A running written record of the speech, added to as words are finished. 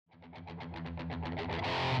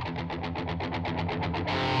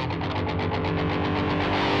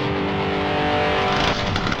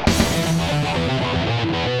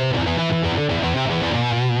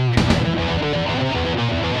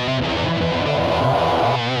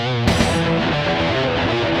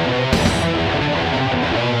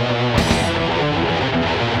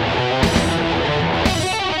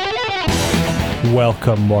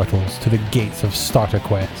Welcome, mortals, to the gates of Starter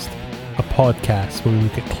Quest, a podcast where we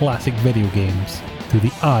look at classic video games through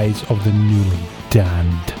the eyes of the newly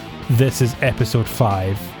damned. This is episode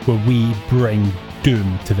 5, where we bring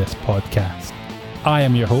doom to this podcast. I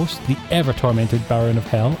am your host, the ever-tormented Baron of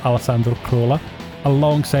Hell, Alessandro Crolla,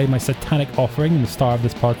 alongside my satanic offering and the star of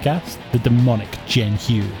this podcast, the demonic Jen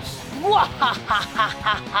Hughes. How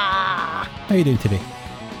are you doing today?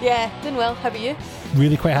 Yeah, doing well. How about you?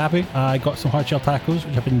 Really quite happy. I got some hard shell tacos,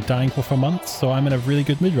 which I've been dying for months, so I'm in a really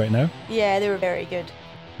good mood right now. Yeah, they were very good.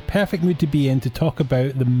 Perfect mood to be in to talk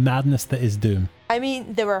about the madness that is Doom. I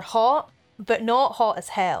mean, they were hot, but not hot as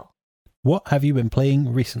hell. What have you been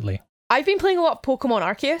playing recently? I've been playing a lot of Pokemon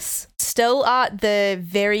Arceus. Still at the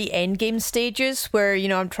very endgame stages where,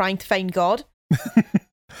 I'm trying to find God.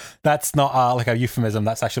 That's not like a euphemism,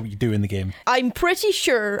 that's actually what you do in the game. I'm pretty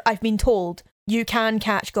sure I've been told you can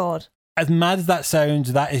catch God. As mad as that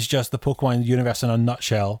sounds, that is just the Pokemon universe in a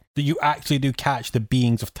nutshell. That you actually do catch the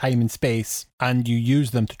beings of time and space, and you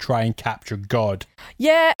use them to try and capture God.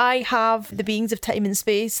 Yeah, I have the beings of time and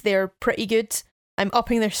space. They're pretty good. I'm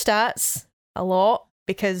upping their stats a lot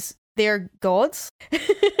because they're gods.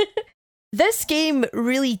 This game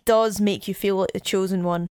really does make you feel like the chosen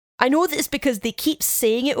one. I know that it's because they keep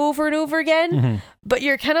saying it over and over again, but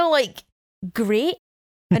you're kind of like great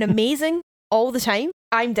and amazing all the time.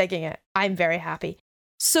 I'm digging it. I'm very happy.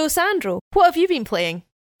 So, Sandro, what have you been playing?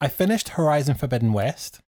 I finished Horizon Forbidden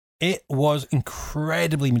West. It was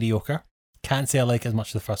incredibly mediocre. Can't say I like it as much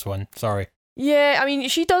as the first one. Sorry. Yeah, I mean,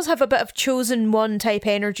 she does have a bit of chosen one type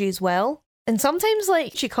energy as well. And sometimes,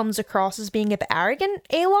 she comes across as being a bit arrogant.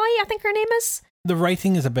 Aloy, I think her name is. The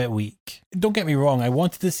writing is a bit weak. Don't get me wrong, I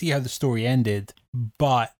wanted to see how the story ended,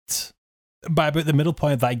 but by about the middle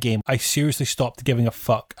point of that game, I seriously stopped giving a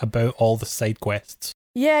fuck about all the side quests.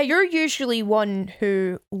 Yeah, you're usually one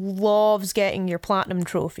who loves getting your platinum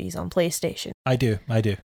trophies on PlayStation. I do.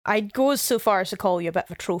 I'd go so far as to call you a bit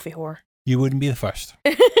of a trophy whore. You wouldn't be the first.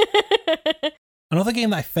 Another game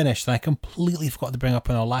that I finished and I completely forgot to bring up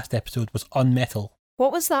in our last episode was Unmetal.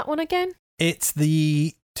 What was that one again? It's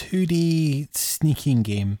the 2D sneaking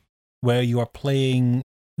game where you are playing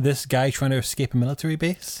this guy trying to escape a military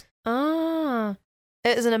base. Ah,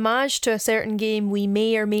 it is an homage to a certain game we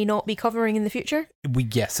may or may not be covering in the future.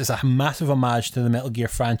 Yes, it's a massive homage to the Metal Gear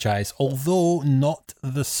franchise, although not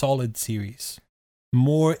the Solid series.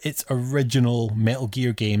 More its original Metal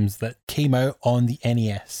Gear games that came out on the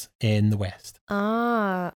NES in the West.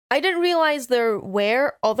 Ah, I didn't realise there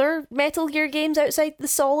were other Metal Gear games outside the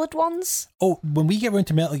Solid ones. Oh, when we get around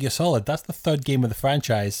to Metal Gear Solid, that's the third game of the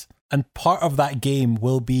franchise. And part of that game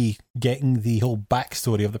will be getting the whole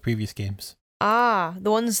backstory of the previous games. Ah,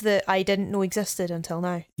 the ones that I didn't know existed until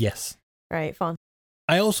now. Yes. Right, fun.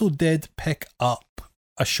 I also did pick up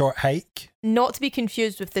A Short Hike. Not to be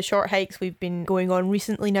confused with the short hikes we've been going on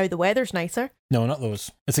recently now the weather's nicer. No, not those.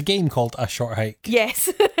 It's a game called A Short Hike. Yes.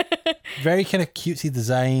 Very kind of cutesy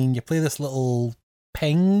design. You play this little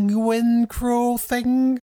penguin crow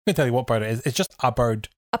thing. I can tell you what bird it is. It's just a bird.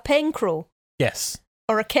 A pencrow. Yes.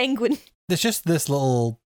 Or a kenguin. There's just this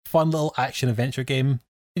little fun little action adventure game.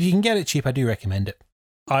 If you can get it cheap, I do recommend it.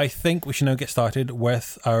 I think we should now get started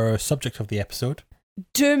with our subject of the episode.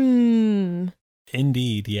 Doom.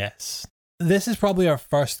 Indeed, yes. This is probably our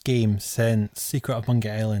first game since Secret of Monkey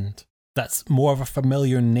Island that's more of a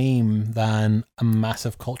familiar name than a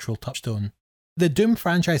massive cultural touchstone. The Doom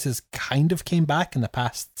franchises kind of came back in the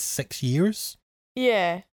past 6 years.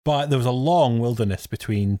 Yeah. But there was a long wilderness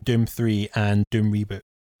between Doom 3 and Doom Reboot.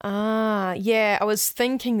 Ah, yeah, I was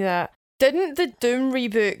thinking that. Didn't the Doom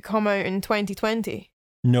reboot come out in 2020?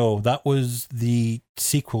 No, that was the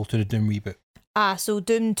sequel to the Doom Reboot. Ah, so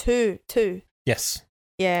Doom 2 too. Yes.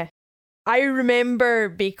 Yeah. I remember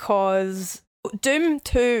because Doom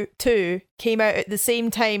 2 came out at the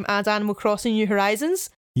same time as Animal Crossing New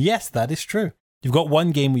Horizons. Yes, that is true. You've got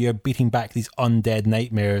one game where you're beating back these undead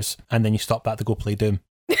nightmares and then you stop that to go play Doom.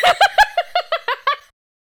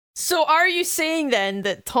 So are you saying then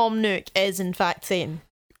that Tom Nook is in fact Satan?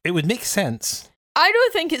 It would make sense. I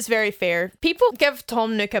don't think it's very fair. People give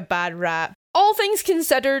Tom Nook a bad rap. All things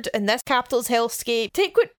considered, in this capitalist hellscape,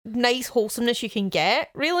 take what nice wholesomeness you can get,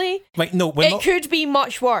 really. Like, no, it could be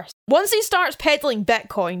much worse. Once he starts peddling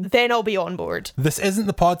Bitcoin, then I'll be on board. This isn't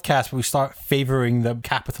the podcast where we start favouring the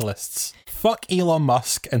capitalists. Fuck Elon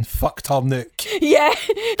Musk and fuck Tom Nook. Yeah,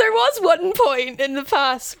 there was one point in the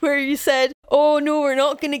past where you said, oh no, we're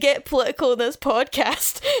not going to get political in this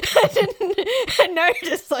podcast. And now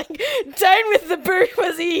you're just like, down with the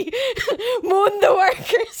bourgeoisie, moan the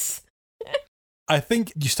workers. I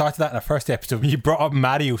think you started that in our first episode when you brought up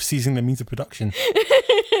Mario seizing the means of production.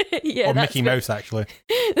 Yeah, or Mickey Mouse, actually.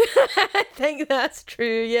 I think that's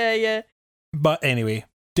true. Yeah. But anyway,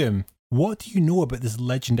 Doom, what do you know about this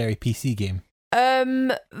legendary PC game?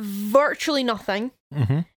 Virtually nothing.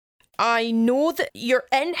 Mm-hmm. I know that you're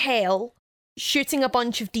in hell shooting a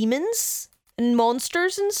bunch of demons and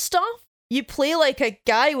monsters and stuff. You play like a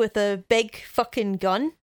guy with a big fucking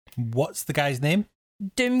gun. What's the guy's name?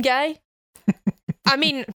 Doom Guy. I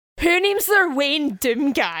mean, who names their Wayne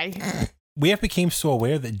Doom Guy? We have become so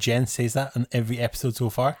aware that Jen says that on every episode so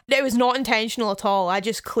far. It was not intentional at all. I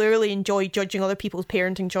just clearly enjoy judging other people's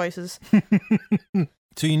parenting choices.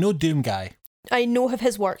 So you know Doom Guy. I know of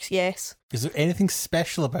his works, yes. Is there anything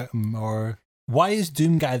special about him, or why is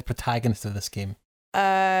Doom Guy the protagonist of this game?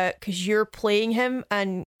 Because you're playing him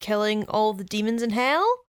and killing all the demons in hell?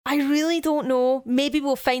 I really don't know. Maybe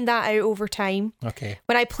we'll find that out over time. Okay.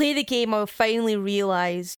 When I play the game, I'll finally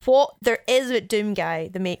realise what there is with Doom Guy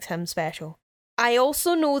that makes him special. I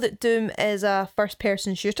also know that Doom is a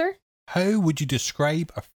first-person shooter. How would you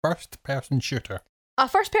describe a first-person shooter? A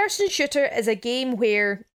first-person shooter is a game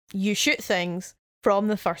where you shoot things from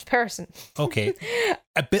the first person. Okay.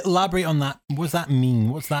 A bit elaborate on that. What does that mean?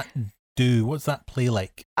 What's that do? What's that play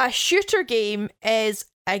like? A shooter game is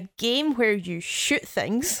a game where you shoot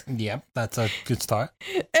things. Yeah, that's a good start.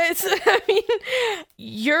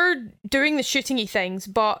 You're doing the shooting-y things,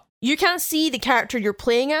 but you can't see the character you're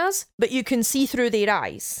playing as, but you can see through their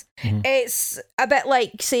eyes. Mm-hmm. It's a bit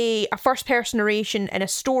like, say, a first-person narration in a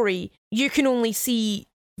story. You can only see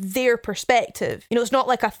their perspective. You know, it's not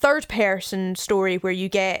like a third-person story where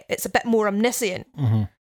it's a bit more omniscient. Mm-hmm.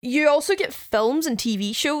 You also get films and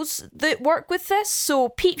TV shows that work with this. So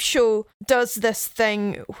Peep Show does this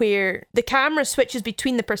thing where the camera switches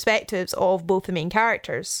between the perspectives of both the main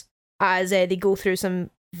characters as they go through some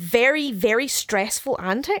very, very stressful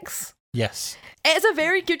antics. Yes. It's a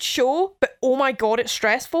very good show, but oh my god, it's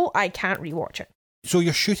stressful. I can't rewatch it. So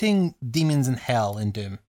you're shooting demons in hell in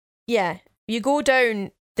Doom? Yeah. You go down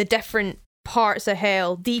the different parts of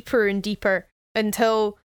hell, deeper and deeper,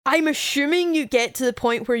 until I'm assuming you get to the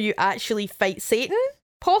point where you actually fight Satan,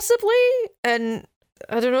 possibly, and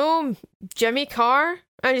I don't know, Jimmy Carr.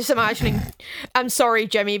 I'm just imagining. I'm sorry,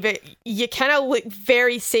 Jimmy, but you kind of look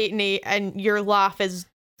very Satan-y, and your laugh is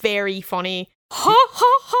very funny. Ha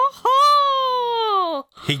ha ha ha!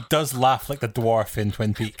 He does laugh like the dwarf in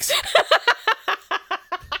Twin Peaks.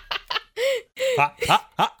 Ha ha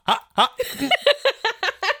ha ha ha!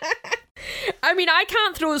 I mean, I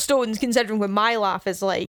can't throw stones considering what my laugh is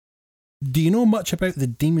like. Do you know much about the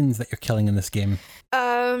demons that you're killing in this game?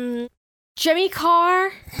 Jimmy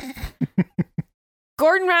Carr,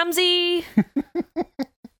 Gordon Ramsay,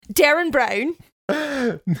 Darren Brown,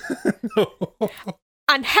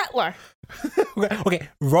 and Hitler. Okay,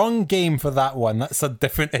 wrong game for that one. That's a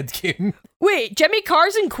different id game. Wait, Jimmy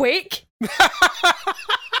Carr's in Quake?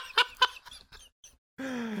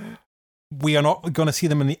 We are not going to see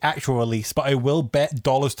them in the actual release, but I will bet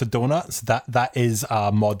dollars to donuts that that is a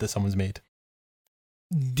mod that someone's made.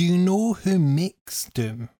 Do you know who makes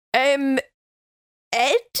Doom? Ed?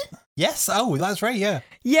 Yes, oh, that's right, yeah.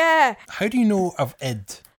 Yeah. How do you know of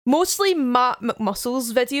Ed? Mostly Matt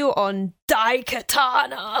McMuscle's video on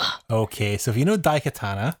Daikatana. Okay, so if you know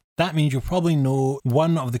Daikatana, that means you'll probably know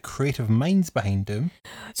one of the creative minds behind Doom.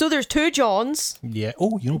 So there's two Johns. Yeah.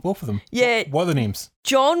 Oh, you know both of them. Yeah. What are the names?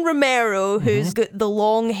 John Romero, who's got the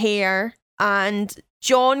long hair, and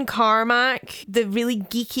John Carmack, the really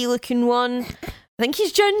geeky looking one. I think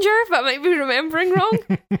he's ginger, but I might be remembering wrong.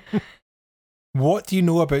 What do you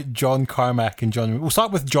know about John Carmack and John Romero? We'll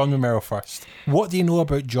start with John Romero first. What do you know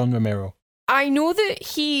about John Romero? I know that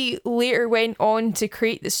he later went on to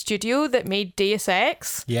create the studio that made Deus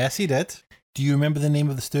Ex. Yes, he did. Do you remember the name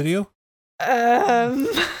of the studio?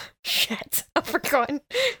 Shit, I've forgotten.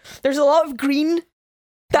 There's a lot of green.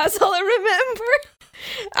 That's all I remember.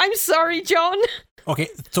 I'm sorry, John. Okay,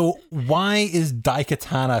 so why is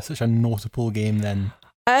Daikatana such a notable game then?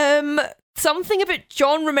 Something about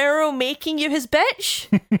John Romero making you his bitch?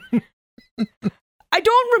 I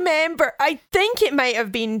don't remember. I think it might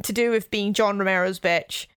have been to do with being John Romero's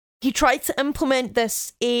bitch. He tried to implement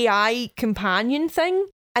this AI companion thing,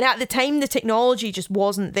 and at the time the technology just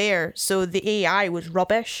wasn't there, so the AI was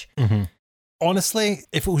rubbish. Mm-hmm. Honestly,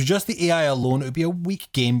 if it was just the AI alone, it would be a weak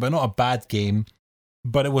game, but not a bad game.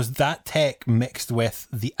 But it was that tech mixed with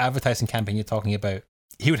the advertising campaign you're talking about.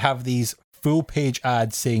 He would have these full-page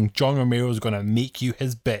ads saying, John Romero's going to make you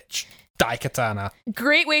his bitch. Daikatana.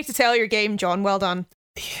 Great way to tell your game, John. Well done.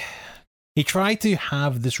 He tried to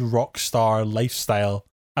have this rock star lifestyle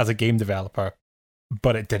as a game developer,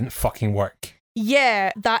 but it didn't fucking work.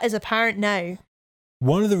 Yeah, that is apparent now.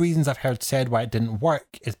 One of the reasons I've heard said why it didn't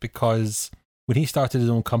work is because when he started his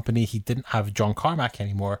own company, he didn't have John Carmack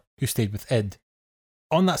anymore, who stayed with id.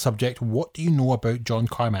 On that subject, what do you know about John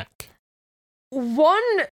Carmack?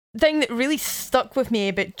 One thing that really stuck with me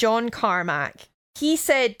about John Carmack, he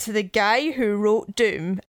said to the guy who wrote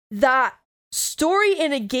Doom that story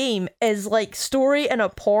in a game is like story in a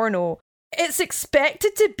porno. It's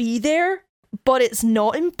expected to be there, but it's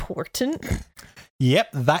not important. Yep,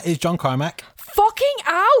 that is John Carmack. Fucking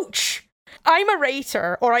ouch! I'm a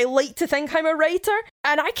writer, or I like to think I'm a writer,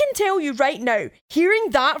 and I can tell you right now,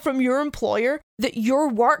 hearing that from your employer, that your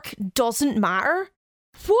work doesn't matter,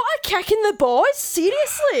 what a kick in the balls,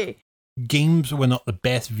 seriously! Games were not the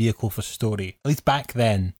best vehicle for story, at least back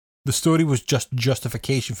then. The story was just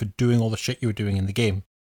justification for doing all the shit you were doing in the game.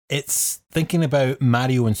 It's thinking about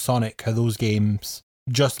Mario and Sonic, how those games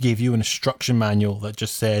just gave you an instruction manual that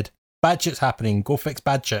just said, bad shit's happening, go fix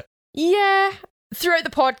bad shit. Yeah. Throughout the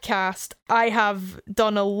podcast, I have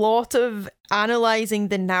done a lot of analysing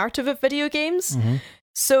the narrative of video games. Mm-hmm.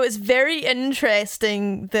 So it's very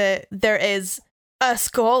interesting that there is a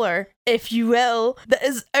scholar, if you will, that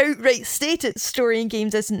has outright stated story in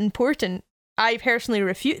games isn't important. I personally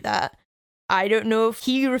refute that. I don't know if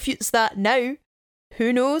he refutes that now.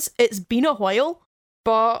 Who knows? It's been a while,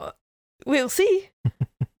 but we'll see.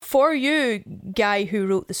 For you, guy who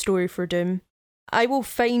wrote the story for Doom, I will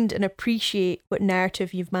find and appreciate what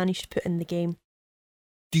narrative you've managed to put in the game.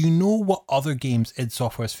 Do you know what other games id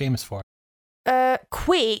Software is famous for?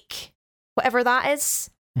 Quake, whatever that is.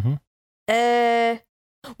 Mm-hmm.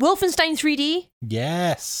 Wolfenstein 3D.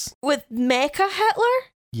 Yes. With Mecha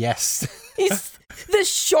Hitler. Yes. He's the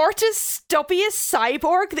shortest, stubbiest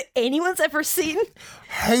cyborg that anyone's ever seen.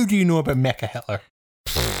 How do you know about Mecha Hitler?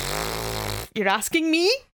 You're asking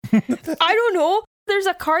me? I don't know. There's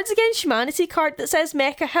a Cards Against Humanity card that says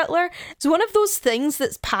Mecha Hitler. It's one of those things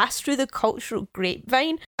that's passed through the cultural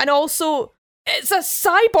grapevine. And also, it's a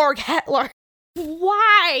cyborg Hitler.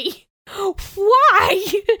 Why? Why?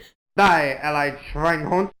 Die, allied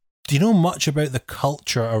Schweinhund. Do you know much about the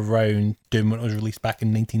culture around Doom when it was released back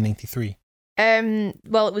in 1993?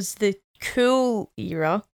 Well, it was the cool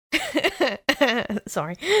era.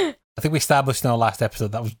 Sorry. I think we established in our last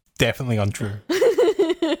episode that was definitely untrue.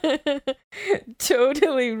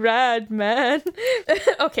 Totally rad, man.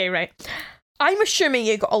 Okay, right. I'm assuming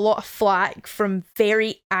it got a lot of flack from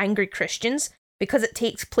very angry Christians because it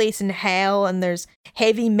takes place in hell and there's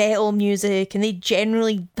heavy metal music and they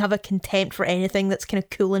generally have a contempt for anything that's kind of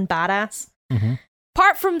cool and badass. Mm-hmm.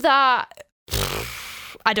 Apart from that,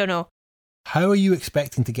 I don't know. How are you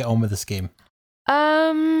expecting to get on with this game?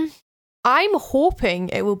 I'm hoping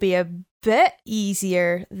it will be a bit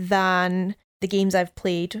easier than the games I've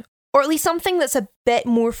played, or at least something that's a bit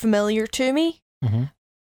more familiar to me. Mm-hmm.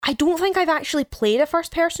 I don't think I've actually played a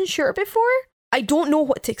first-person shooter before. I don't know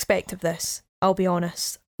what to expect of this, I'll be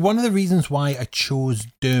honest. One of the reasons why I chose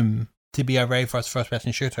Doom to be our very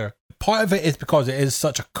first-person shooter, part of it is because it is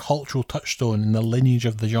such a cultural touchstone in the lineage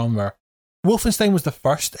of the genre. Wolfenstein was the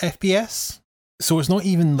first FPS, so it's not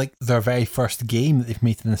even like their very first game that they've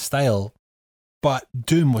made in the style, but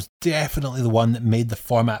Doom was definitely the one that made the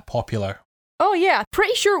format popular. Oh yeah,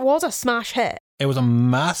 pretty sure it was a smash hit. It was a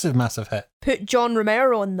massive, massive hit. Put John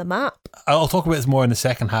Romero on the map. I'll talk about this more in the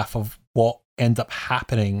second half of what ended up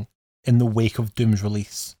happening in the wake of Doom's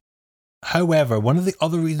release. However, one of the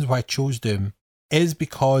other reasons why I chose Doom is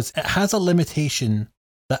because it has a limitation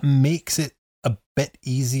that makes it a bit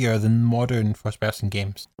easier than modern first-person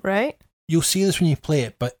games. Right. You'll see this when you play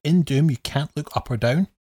it, but in Doom you can't look up or down.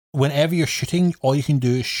 Whenever you're shooting, all you can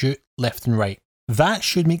do is shoot left and right. That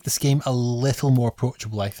should make this game a little more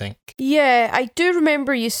approachable, I think. Yeah, I do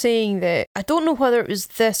remember you saying that. I don't know whether it was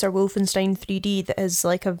this or Wolfenstein 3D that is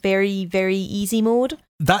like a very, very easy mode.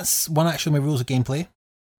 That's one actually of my rules of gameplay.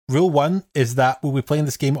 Rule 1 is that we'll be playing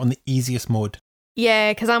this game on the easiest mode.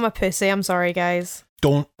 Yeah, because I'm a pussy. I'm sorry, guys.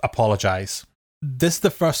 Don't apologise. This is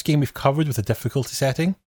the first game we've covered with a difficulty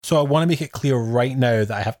setting, so I want to make it clear right now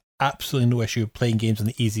that I have absolutely no issue playing games on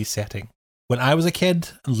the easiest setting. When I was a kid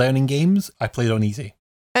and learning games, I played on easy.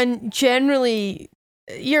 And generally,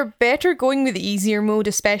 you're better going with the easier mode,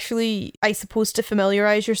 especially, I suppose, to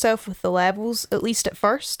familiarise yourself with the levels, at least at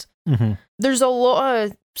first. Mm-hmm. There's a lot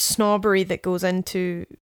of snobbery that goes into,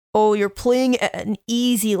 oh, you're playing at an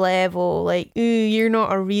easy level, like, ooh, you're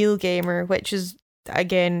not a real gamer, which is,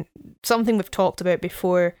 again, something we've talked about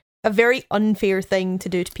before. A very unfair thing to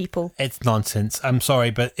do to people. It's nonsense. I'm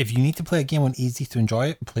sorry, but if you need to play a game on easy to enjoy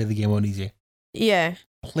it, play the game on easy. Yeah.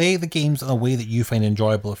 Play the games in a way that you find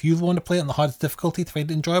enjoyable. If you want to play it on the hardest difficulty to find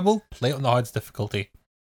it enjoyable, play it on the hardest difficulty.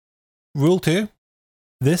 Rule 2,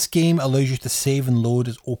 This game allows you to save and load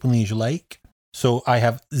as openly as you like, so I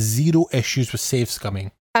have zero issues with save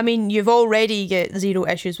scumming. I mean, you've already got zero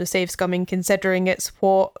issues with save scumming, considering it's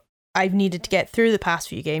what I've needed to get through the past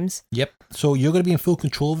few games. Yep, so you're going to be in full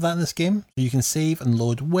control of that in this game, so you can save and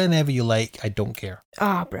load whenever you like, I don't care.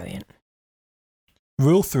 Ah, brilliant.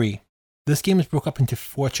 Rule 3. This game is broke up into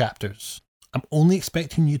 4 chapters. I'm only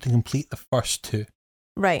expecting you to complete the first 2.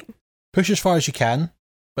 Right. Push as far as you can,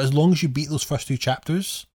 but as long as you beat those first 2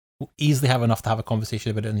 chapters, we'll easily have enough to have a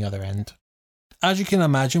conversation about it on the other end. As you can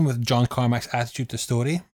imagine with John Carmack's attitude to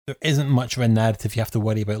story, there isn't much of a narrative you have to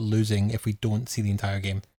worry about losing if we don't see the entire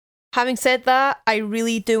game. Having said that, I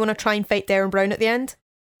really do want to try and fight Darren Brown at the end.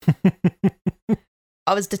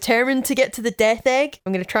 I was determined to get to the Death Egg.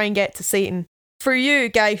 I'm going to try and get to Satan. For you,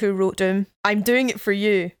 guy who wrote Doom, I'm doing it for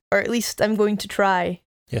you. Or at least I'm going to try.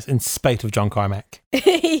 Yes, in spite of John Carmack.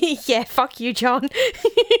 Yeah, fuck you, John.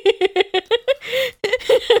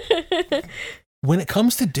 When it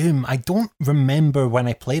comes to Doom, I don't remember when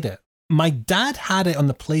I played it. My dad had it on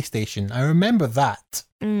the PlayStation. I remember that.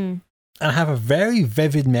 And I have a very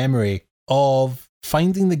vivid memory of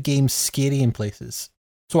finding the game scary in places.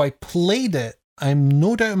 So I played it. I'm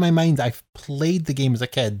no doubt in my mind I've played the game as a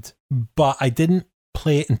kid, but I didn't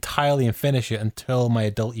play it entirely and finish it until my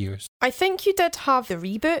adult years. I think you did have the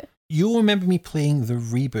reboot. You'll remember me playing the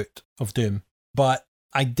reboot of Doom, but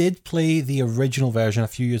I did play the original version a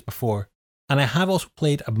few years before. And I have also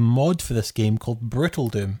played a mod for this game called Brutal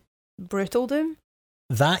Doom. Brutal Doom?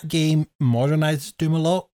 That game modernizes Doom a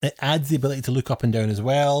lot. It adds the ability to look up and down as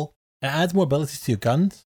well. It adds more abilities to your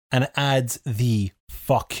guns. And it adds the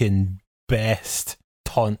fucking best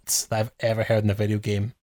taunts that I've ever heard in a video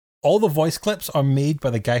game. All the voice clips are made by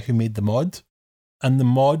the guy who made the mod. And the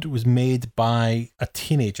mod was made by a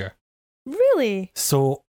teenager. Really?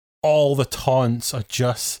 So all the taunts are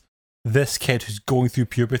just this kid who's going through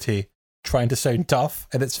puberty trying to sound tough,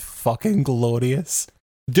 and it's fucking glorious.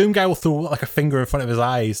 Doom guy will throw like a finger in front of his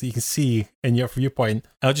eyes that you can see in your viewpoint,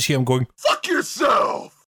 and I'll just hear him going, "Fuck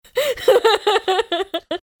yourself!"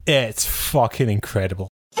 It's fucking incredible.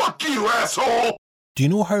 Fuck you, asshole! Do you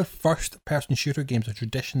know how first-person shooter games are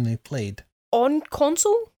traditionally played? On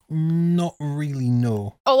console? Not really,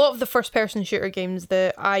 no. A lot of the first-person shooter games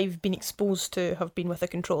that I've been exposed to have been with a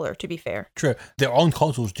controller, to be fair. True. They're on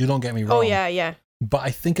consoles, do not get me wrong. Oh, yeah. But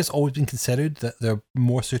I think it's always been considered that they're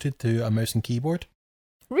more suited to a mouse and keyboard.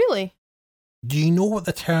 Really? Do you know what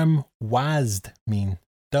the term WASD mean?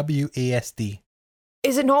 W-A-S-D.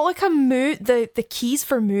 Is it not like the keys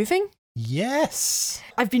for moving? Yes.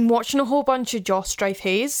 I've been watching a whole bunch of Joss Strife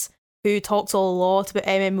Hayes, who talks a lot about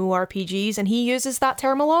MMORPGs, and he uses that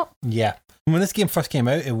term a lot. Yeah. When this game first came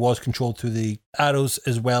out, it was controlled through the arrows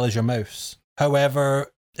as well as your mouse.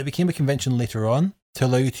 However, it became a convention later on to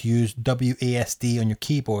allow you to use WASD on your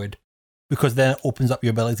keyboard, because then it opens up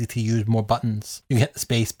your ability to use more buttons. You can hit the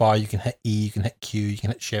space bar, you can hit E, you can hit Q, you can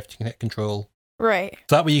hit Shift, you can hit Control. Right.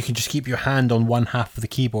 So that way you can just keep your hand on one half of the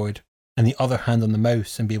keyboard and the other hand on the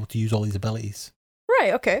mouse and be able to use all these abilities.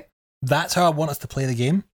 Right, okay. That's how I want us to play the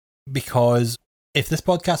game, because if this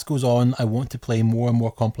podcast goes on, I want to play more and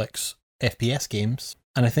more complex FPS games,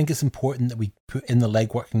 and I think it's important that we put in the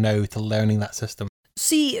legwork now to learning that system.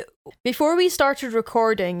 See, before we started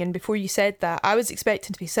recording and before you said that, I was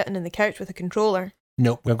expecting to be sitting on the couch with a controller.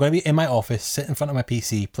 Nope, we're going to be in my office, sitting in front of my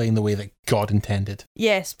PC, playing the way that God intended.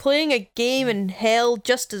 Yes, playing a game in hell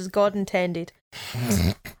just as God intended.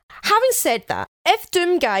 Having said that, if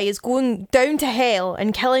Doom Guy is going down to hell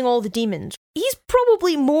and killing all the demons, he's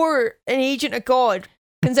probably more an agent of God,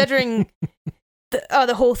 considering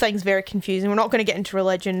the whole thing's very confusing. We're not going to get into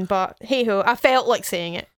religion, but hey-ho, I felt like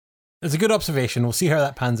saying it. It's a good observation. We'll see how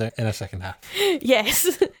that pans out in our second half.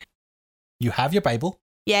 Yes. You have your Bible.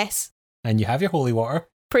 Yes. And you have your holy water.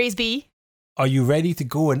 Praise be. Are you ready to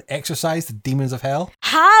go and exorcise the demons of hell?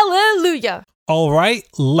 Hallelujah. All right,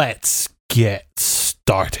 let's get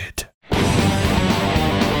started.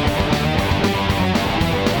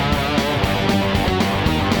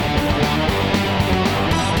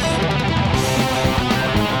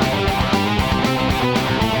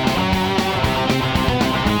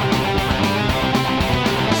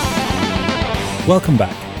 Welcome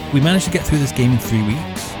back. We managed to get through this game in 3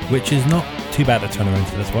 weeks, which is not too bad a turnaround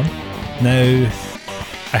for this one. Now,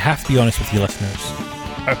 I have to be honest with you listeners.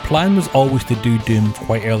 Our plan was always to do Doom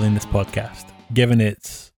quite early in this podcast, given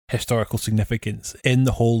its historical significance in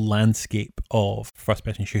the whole landscape of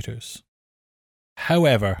first-person shooters.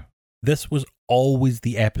 However, this was always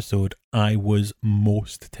the episode I was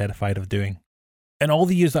most terrified of doing. In all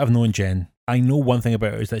the years that I've known Jen, I know one thing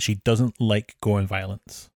about her is that she doesn't like gore and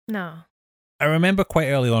violence. No. I remember quite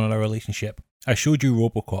early on in our relationship, I showed you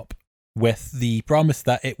RoboCop with the promise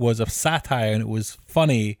that it was a satire and it was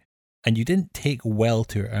funny, and you didn't take well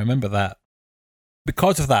to it. I remember that.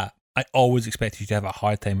 Because of that, I always expected you to have a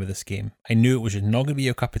hard time with this game. I knew it was just not going to be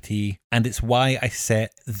your cup of tea, and it's why I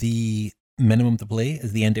set the minimum to play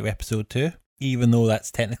as the end of episode 2, even though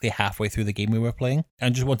that's technically halfway through the game we were playing. I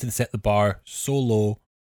just wanted to set the bar so low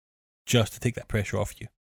just to take that pressure off you.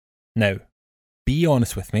 Now, be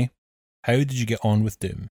honest with me. How did you get on with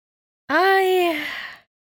Doom?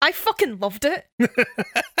 I fucking loved it.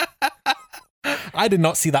 I did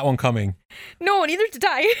not see that one coming. No, neither did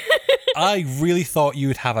I. I really thought you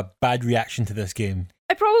would have a bad reaction to this game.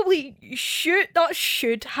 I probably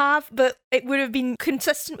should have, but it would have been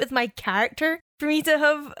consistent with my character for me to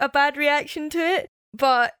have a bad reaction to it.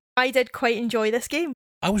 But I did quite enjoy this game.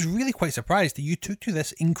 I was really quite surprised that you took to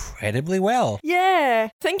this incredibly well. Yeah,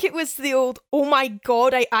 I think it was the old, oh my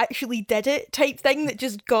god, I actually did it type thing that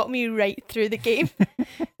just got me right through the game.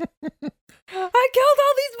 I killed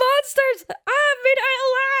all these monsters! I made it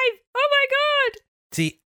alive! Oh my god!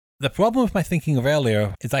 See, the problem with my thinking of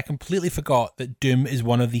earlier is I completely forgot that Doom is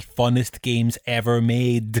one of the funnest games ever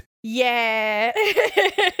made. Yeah.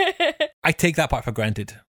 I take that part for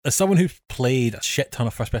granted. As someone who's played a shit ton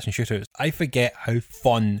of first-person shooters, I forget how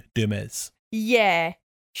fun Doom is. Yeah.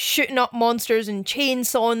 Shooting up monsters and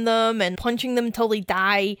chainsawing them and punching them until they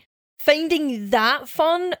die. Finding that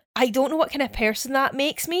fun, I don't know what kind of person that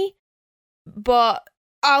makes me, but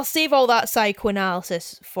I'll save all that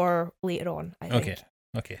psychoanalysis for later on, I think.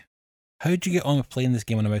 Okay. How'd you get on with playing this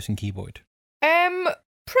game on a mouse and keyboard?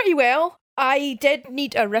 Pretty well. I did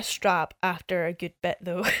need a wrist strap after a good bit,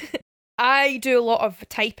 though. I do a lot of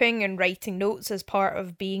typing and writing notes as part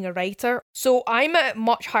of being a writer, so I'm at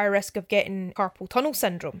much higher risk of getting carpal tunnel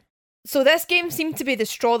syndrome. So this game seemed to be the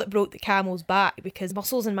straw that broke the camel's back because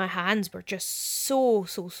muscles in my hands were just so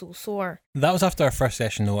sore. That was after our first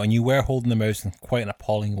session though, and you were holding the mouse in quite an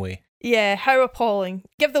appalling way. Yeah, how appalling.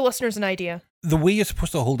 Give the listeners an idea. The way you're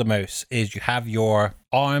supposed to hold a mouse is you have your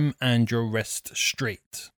arm and your wrist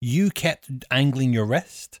straight. You kept angling your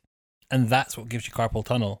wrist, and that's what gives you carpal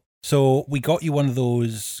tunnel. So we got you one of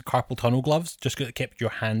those carpal tunnel gloves just because it kept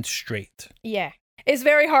your hand straight. Yeah. It's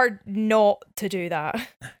very hard not to do that.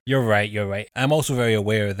 You're right. I'm also very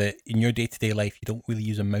aware that in your day-to-day life, you don't really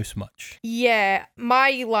use a mouse much. Yeah,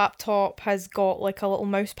 my laptop has got like a little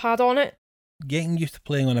mouse pad on it. Getting used to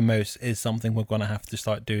playing on a mouse is something we're going to have to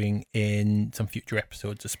start doing in some future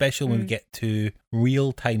episodes, especially when we get to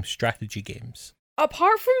real-time strategy games.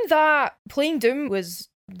 Apart from that, playing Doom was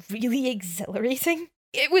really exhilarating.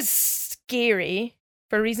 It was scary,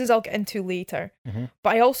 for reasons I'll get into later,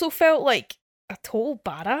 but I also felt like a total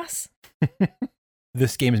badass.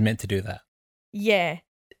 This game is meant to do that. Yeah,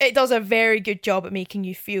 it does a very good job at making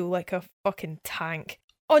you feel like a fucking tank.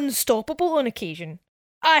 Unstoppable on occasion.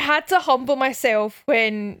 I had to humble myself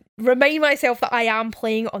remind myself that I am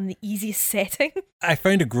playing on the easiest setting. I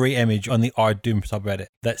found a great image on the R Doom subreddit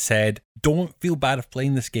that said, don't feel bad of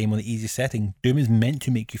playing this game on the easiest setting. Doom is meant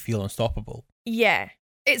to make you feel unstoppable. Yeah.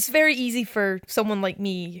 It's very easy for someone like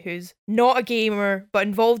me who's not a gamer but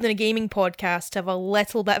involved in a gaming podcast to have a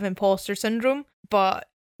little bit of imposter syndrome, but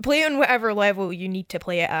play on whatever level you need to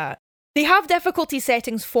play it at. They have difficulty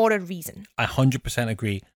settings for a reason. I 100%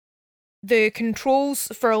 agree. The controls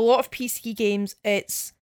for a lot of PC games,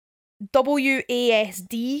 it's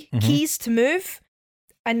WASD keys to move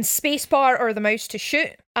and spacebar or the mouse to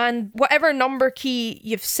shoot, and whatever number key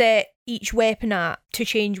you've set each weapon at to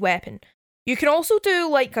change weapon. You can also do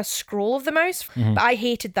like a scroll of the mouse, but I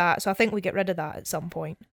hated that, so I think we get rid of that at some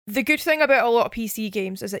point. The good thing about a lot of PC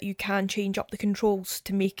games is that you can change up the controls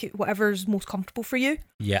to make it whatever's most comfortable for you.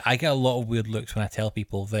 Yeah, I get a lot of weird looks when I tell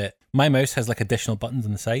people that my mouse has like additional buttons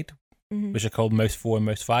on the side, which are called mouse 4 and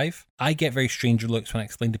mouse 5. I get very strange looks when I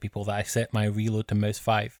explain to people that I set my reload to mouse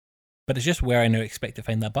 5, but it's just where I now expect to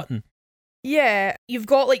find that button. Yeah, you've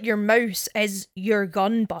got like your mouse is your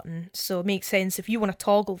gun button, so it makes sense if you want to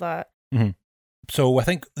toggle that. So I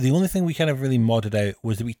think the only thing we kind of really modded out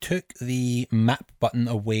was that we took the map button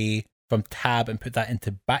away from tab and put that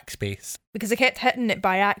into backspace. Because I kept hitting it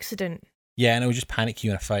by accident. Yeah, and it would just panic you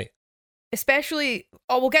in a fight. Especially,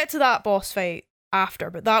 we'll get to that boss fight after,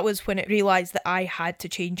 but that was when it realised that I had to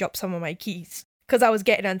change up some of my keys, because I was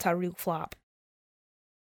getting into a real flap.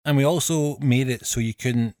 And we also made it so you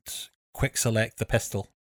couldn't quick select the pistol,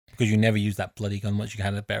 because you never use that bloody gun unless you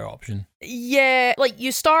had a better option. Yeah, like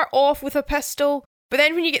you start off with a pistol, but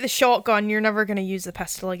then when you get the shotgun, you're never going to use the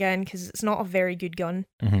pistol again because it's not a very good gun.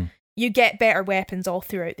 You get better weapons all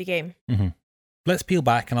throughout the game. Let's peel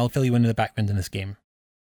back and I'll fill you into the background in this game.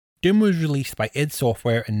 Doom was released by id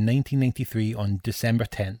Software in 1993 on December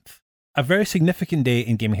 10th. A very significant day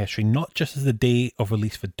in gaming history, not just as the day of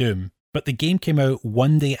release for Doom, but the game came out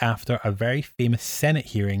one day after a very famous Senate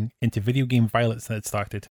hearing into video game violence that had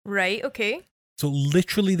started. Right, okay. So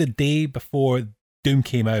literally the day before Doom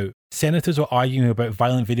came out, senators were arguing about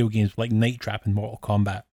violent video games like Night Trap and Mortal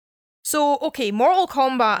Kombat. So, okay, Mortal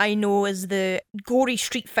Kombat I know is the gory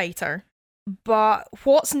Street Fighter, but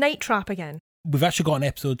what's Night Trap again? We've actually got an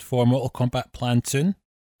episode for Mortal Kombat planned soon.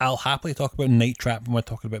 I'll happily talk about Night Trap when we're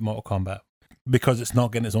talking about Mortal Kombat, because it's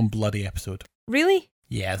not getting its own bloody episode. Really?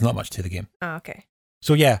 Yeah, there's not much to the game. Ah, okay.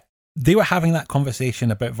 So yeah, they were having that conversation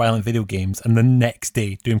about violent video games, and the next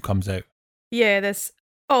day, Doom comes out. Yeah, this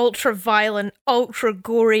ultra-violent,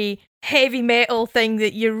 ultra-gory, heavy metal thing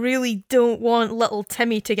that you really don't want little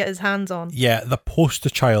Timmy to get his hands on. Yeah, the poster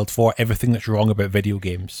child for everything that's wrong about video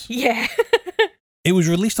games. Yeah. It was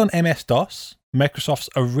released on MS-DOS, Microsoft's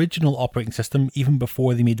original operating system, even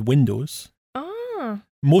before they made Windows. Ah.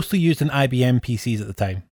 Mostly used in IBM PCs at the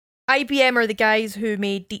time. IBM are the guys who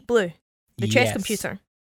made Deep Blue, the chess Yes. computer.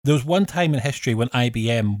 There was one time in history when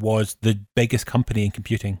IBM was the biggest company in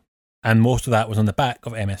computing, and most of that was on the back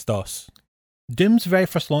of MS-DOS. Doom's very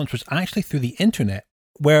first launch was actually through the internet,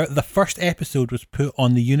 where the first episode was put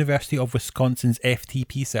on the University of Wisconsin's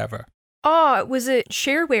FTP server. Oh, was it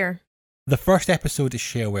shareware? The first episode is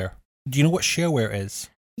shareware. Do you know what shareware is?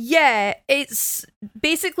 Yeah, it's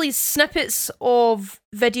basically snippets of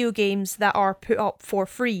video games that are put up for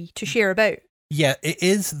free to share about. Yeah, it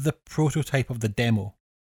is the prototype of the demo.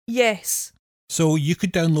 Yes. So you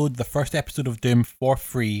could download the first episode of Doom for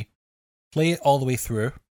free, play it all the way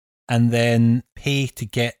through, and then pay to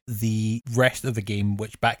get the rest of the game,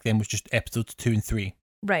 which back then was just episodes 2 and 3.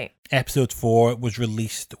 Right. Episode 4 was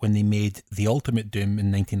released when they made The Ultimate Doom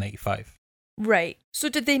in 1995. Right. So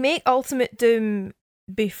did they make Ultimate Doom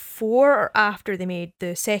before or after they made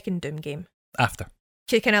the second Doom game? After.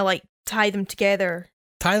 To kind of like tie them together.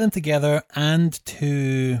 Tie them together and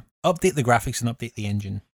to update the graphics and update the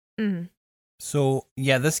engine. Mm. So,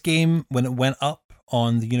 yeah, this game, when it went up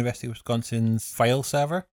on the University of Wisconsin's file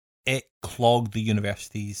server, it clogged the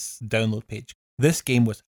university's download page. This game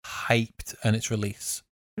was hyped in its release.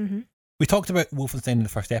 Mm-hmm. We talked about Wolfenstein in the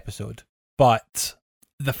first episode, but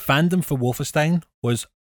the fandom for Wolfenstein was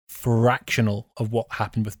fractional of what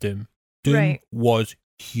happened with Doom. Doom Right. was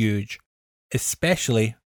huge,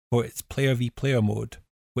 especially for its player v player mode,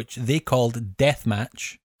 which they called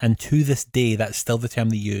Deathmatch, and to this day that's still the term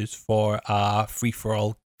they use for a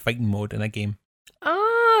free-for-all fighting mode in a game.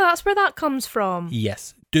 Ah, that's where that comes from.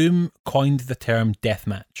 Yes, Doom coined the term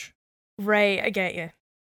Deathmatch. Right, I get you.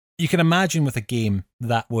 You can imagine with a game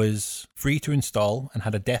that was free to install and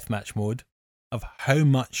had a deathmatch mode of how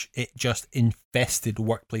much it just infested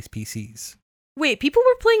workplace PCs. Wait, people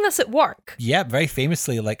were playing this at work? Yeah, very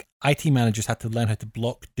famously, like IT managers had to learn how to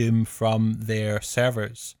block Doom from their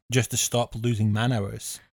servers just to stop losing man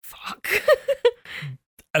hours. Fuck.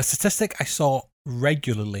 A statistic I saw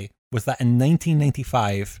regularly was that in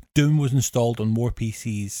 1995, Doom was installed on more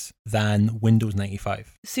PCs than Windows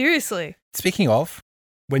 95. Seriously? Speaking of,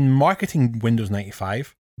 when marketing Windows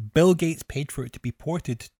 95, Bill Gates paid for it to be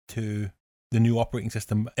ported to the new operating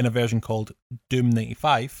system in a version called Doom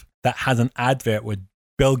 95 that has an advert where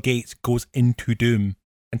Bill Gates goes into Doom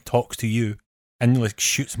and talks to you and like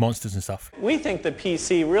shoots monsters and stuff. We think the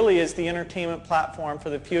PC really is the entertainment platform for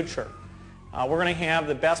the future. We're going to have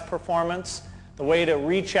the best performance, the way to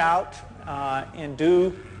reach out and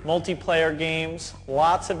do multiplayer games,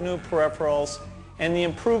 lots of new peripherals, and the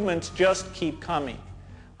improvements just keep coming.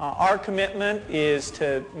 Our commitment is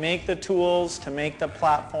to make the tools, to make the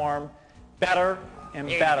platform better and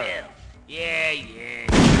better. Yeah.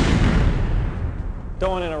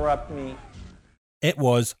 Don't interrupt me. It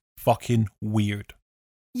was fucking weird.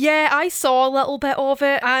 Yeah, I saw a little bit of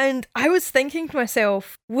it and I was thinking to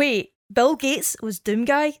myself, wait, Bill Gates was Doom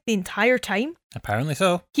Guy the entire time? Apparently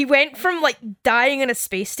so. He went from like dying in a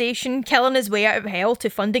space station, killing his way out of hell, to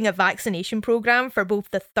funding a vaccination program for both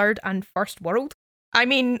the third and first world. I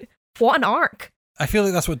mean, what an arc. I feel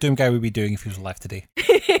like that's what Doom Guy would be doing if he was alive today.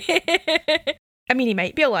 I mean, he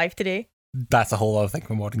might be alive today. That's a whole other thing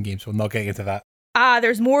for modern games, so we're not getting into that,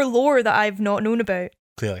 There's more lore that I've not known about.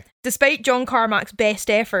 clearly. Despite John Carmack's best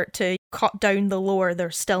effort to cut down the lore,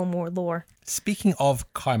 there's still more lore. Speaking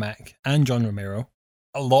of Carmack and John Romero,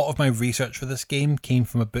 a lot of my research for this game came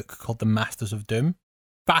from a book called The Masters of Doom.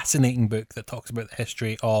 Fascinating book that talks about the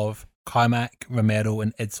history of Carmack, Romero,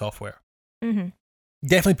 and id Software. Mm-hmm.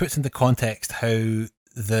 Definitely puts into context how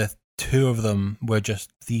the two of them were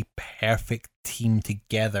just the perfect team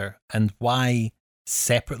together and why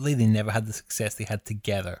separately they never had the success they had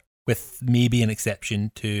together, with maybe an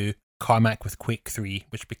exception to Carmack with Quake 3,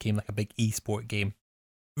 which became like a big esport game.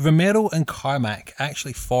 Romero and Carmack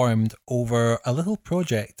actually formed over a little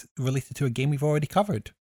project related to a game we've already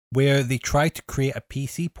covered, where they tried to create a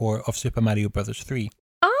PC port of Super Mario Bros. 3.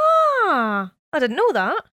 Ah, I didn't know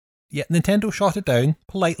that. Yeah, Nintendo shot it down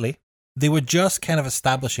politely. They were just kind of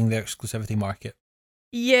establishing their exclusivity market.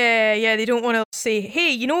 Yeah, they don't want to say, hey,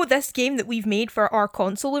 you know this game that we've made for our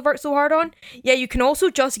console we've worked so hard on? Yeah, you can also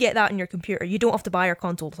just get that on your computer. You don't have to buy our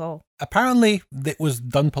console at all. Apparently, it was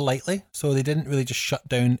done politely, so they didn't really just shut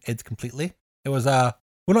down id completely. It was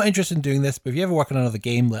we're not interested in doing this, but if you ever work on another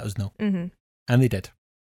game, let us know. Mm-hmm. And they did.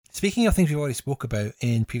 Speaking of things we've already spoke about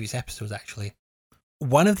in previous episodes, actually,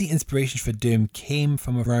 one of the inspirations for Doom came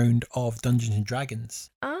from a round of Dungeons & Dragons.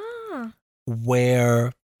 Ah.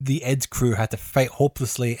 Where the id crew had to fight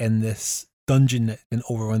hopelessly in this dungeon that had been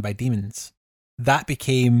overrun by demons. That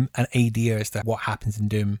became an idea as to what happens in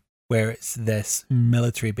Doom, where it's this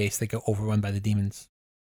military base that got overrun by the demons.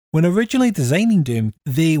 When originally designing Doom,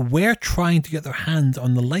 they were trying to get their hands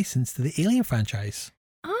on the license to the Alien franchise.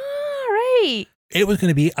 Ah, right. It was going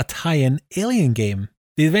to be a tie-in Alien game.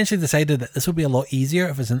 They eventually decided that this would be a lot easier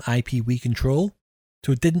if it's an IP we control,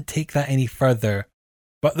 so it didn't take that any further.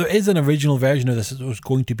 But there is an original version of this that was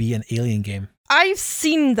going to be an Alien game. I've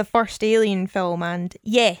seen the first Alien film, and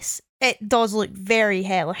yes, it does look very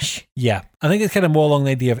hellish. Yeah, I think it's kind of more along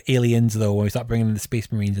the idea of aliens, though, when we start bringing in the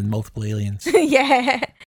Space Marines and multiple aliens. Yeah.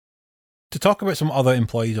 To talk about some other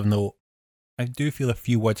employees of note, I do feel a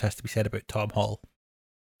few words has to be said about Tom Hall.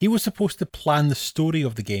 He was supposed to plan the story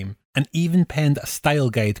of the game, and even penned a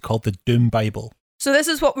style guide called the Doom Bible. So this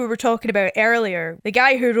is what we were talking about earlier. The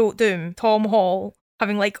guy who wrote Doom, Tom Hall,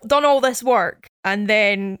 having done all this work, and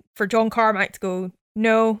then for John Carmack to go,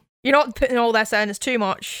 no, you're not putting all this in, it's too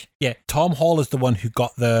much. Yeah, Tom Hall is the one who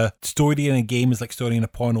got the story in a game is like story in a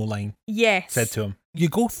porno line. Yes. Said to him. You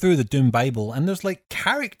go through the Doom Bible and there's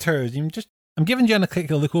characters, I'm giving Jen a quick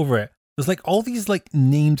look over it. There's all these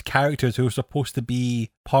named characters who are supposed to be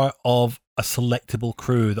part of a selectable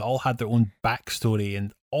crew that all had their own backstory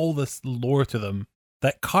and all this lore to them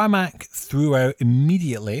that Carmack threw out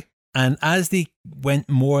immediately. And as they went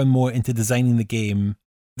more and more into designing the game,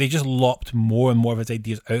 they just lopped more and more of his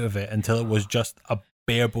ideas out of it until it was just a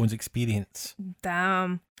bare bones experience.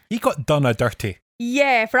 Damn. He got done a dirty.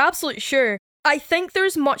 Yeah, for absolute sure. I think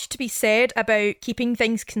there's much to be said about keeping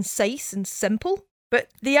things concise and simple, but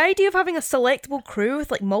the idea of having a selectable crew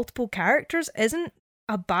with multiple characters isn't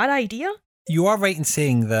a bad idea. You are right in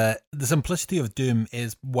saying that the simplicity of Doom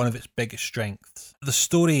is one of its biggest strengths. The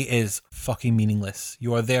story is fucking meaningless.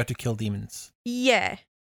 You are there to kill demons. Yeah.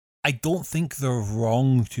 I don't think they're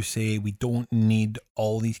wrong to say we don't need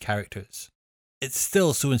all these characters. It's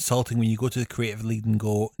still so insulting when you go to the creative lead and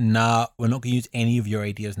go, nah, we're not going to use any of your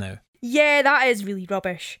ideas now. Yeah, that is really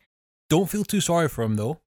rubbish. Don't feel too sorry for him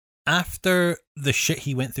though. After the shit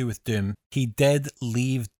he went through with Doom, he did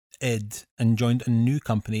leave id and joined a new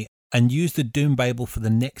company and used the Doom Bible for the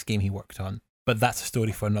next game he worked on. But that's a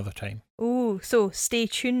story for another time. Ooh, so stay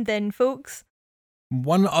tuned then, folks.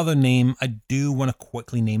 One other name I do want to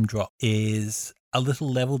quickly name drop is a little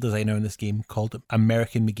level designer in this game called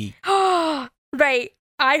American McGee. Right.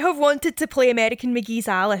 I have wanted to play American McGee's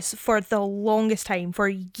Alice for the longest time, for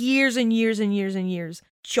years and years and years and years,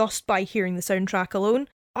 just by hearing the soundtrack alone.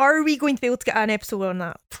 Are we going to be able to get an episode on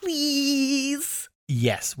that? Please?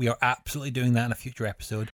 Yes, we are absolutely doing that in a future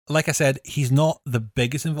episode. Like I said, he's not the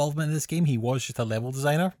biggest involvement in this game. He was just a level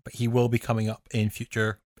designer, but he will be coming up in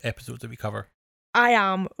future episodes that we cover. I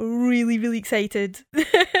am really, really excited.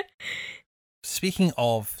 Speaking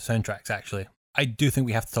of soundtracks, actually, I do think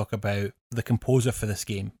we have to talk about the composer for this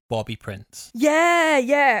game, Bobby Prince.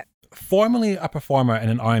 Yeah. Formerly a performer in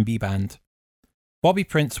an R&B band, Bobby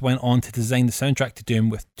Prince went on to design the soundtrack to Doom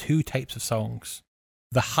with two types of songs.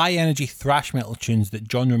 The high-energy thrash metal tunes that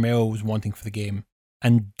John Romero was wanting for the game,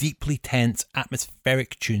 and deeply tense,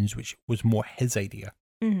 atmospheric tunes, which was more his idea.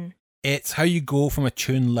 Mm-hmm. It's how you go from a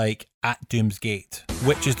tune like At Doom's Gate,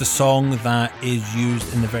 which is the song that is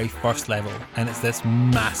used in the very first level, and it's this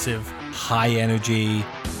massive, high-energy,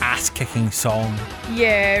 ass-kicking song.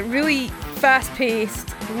 Yeah, really fast-paced,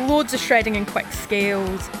 loads of shredding and quick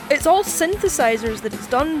scales. It's all synthesizers that it's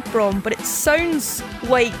done from, but it sounds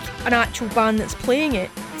like an actual band that's playing it.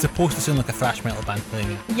 It's supposed to sound like a thrash metal band playing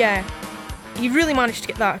it. Yeah, he really managed to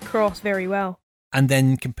get that across very well. And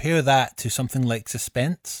then compare that to something like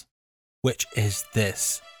Suspense, which is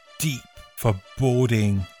this deep,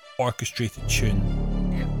 foreboding, orchestrated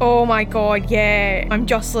tune. Oh my god, yeah. I'm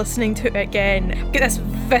just listening to it again. I get this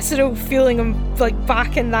visceral feeling of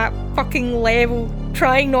back in that fucking level,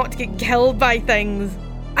 trying not to get killed by things.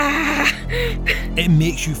 It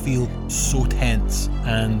makes you feel so tense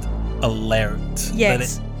and alert.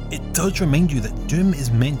 Yes. That it does remind you that Doom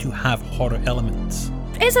is meant to have horror elements.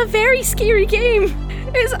 It's a very scary game.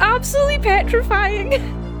 It's absolutely petrifying.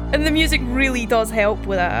 And the music really does help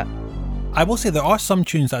with that. I will say there are some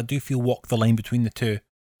tunes that I do feel walk the line between the two.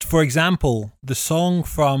 For example, the song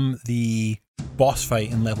from the boss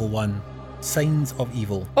fight in level 1, Signs of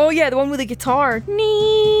Evil. Oh yeah, the one with the guitar.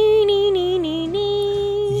 Nee, nee, nee, nee,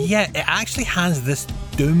 nee. Yeah, it actually has this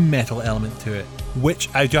Doom metal element to it, which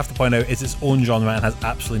I do have to point out is its own genre and has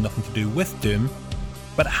absolutely nothing to do with Doom,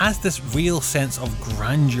 but it has this real sense of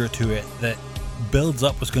grandeur to it that builds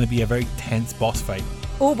up what's going to be a very tense boss fight.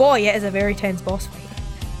 Oh boy, it is a very tense boss fight.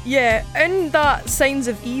 Yeah, in that Signs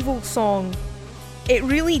of Evil song, it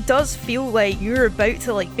really does feel like you're about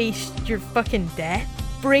to like face your fucking death.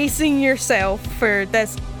 Bracing yourself for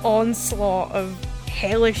this onslaught of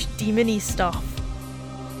hellish demony stuff.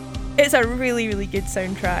 It's a really, really good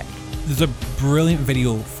soundtrack. There's a brilliant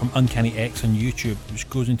video from Uncanny X on YouTube which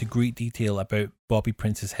goes into great detail about Bobby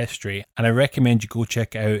Prince's history, and I recommend you go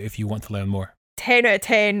check it out if you want to learn more. 10 out of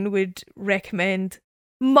 10 would recommend.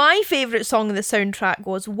 My favourite song in the soundtrack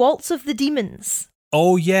was Waltz of the Demons.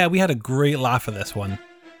 Oh yeah, we had a great laugh at this one.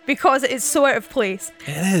 Because it is so out of place.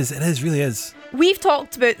 It really is. We've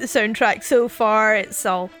talked about the soundtrack so far. It's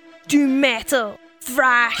all doom metal,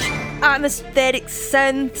 thrash, atmospheric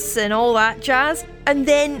synths and all that jazz. And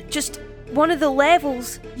then just one of the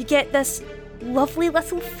levels, you get this lovely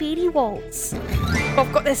little fairy waltz.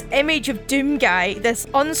 I've got this image of Doom Guy, this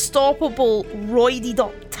unstoppable, roided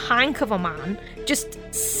up tank of a man, just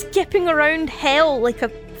skipping around hell like a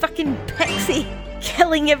fucking pixie,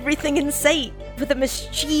 killing everything in sight with a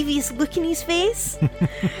mischievous look in his face.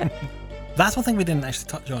 That's one thing we didn't actually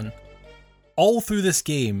touch on. All through this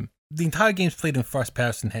game, the entire game's played in first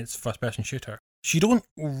person, hence first person shooter. So you don't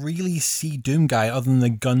really see Doom Guy other than the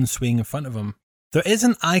gun swinging in front of him. There is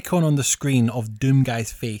an icon on the screen of Doom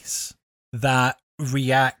Guy's face that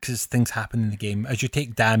reacts as things happen in the game. As you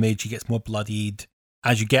take damage, he gets more bloodied.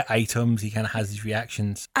 As you get items, he kind of has these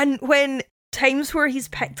reactions. And when times where he's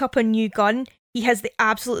picked up a new gun, he has the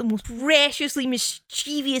absolute most preciously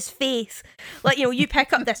mischievous face. Like, you know, you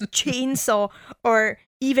pick up this chainsaw, or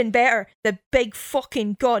even better, the big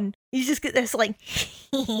fucking gun. He's just got this, like,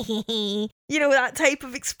 you know, that type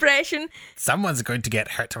of expression. Someone's going to get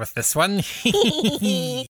hurt with this one.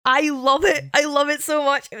 I love it. I love it so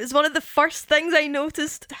much. It was one of the first things I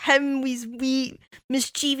noticed, him with his wee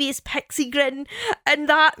mischievous pixie grin, and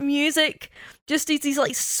that music, just as he's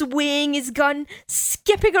like swaying his gun,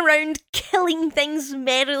 skipping around, killing things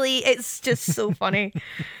merrily. It's just so funny.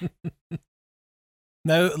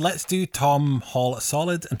 Now, let's do Tom Hall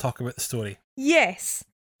Solid and talk about the story. Yes.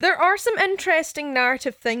 There are some interesting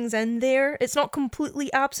narrative things in there. It's not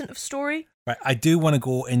completely absent of story. Right, I do want to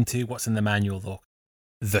go into what's in the manual though.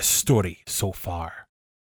 The story so far.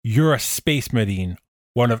 You're a space marine,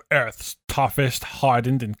 one of Earth's toughest,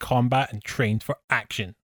 hardened in combat and trained for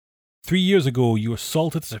action. 3 years ago, you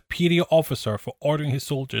assaulted a superior officer for ordering his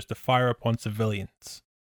soldiers to fire upon civilians.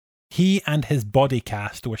 He and his body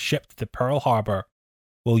cast were shipped to Pearl Harbor,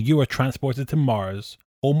 while you were transported to Mars,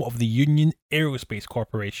 home of the Union Aerospace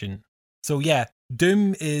Corporation. So yeah,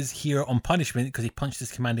 Doom is here on punishment because he punched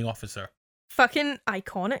his commanding officer. Fucking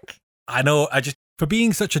iconic. I know, for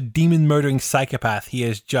being such a demon-murdering psychopath, he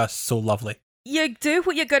is just so lovely. You do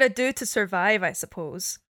what you gotta do to survive, I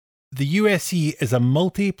suppose. The USC is a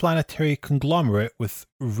multi-planetary conglomerate with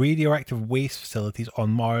radioactive waste facilities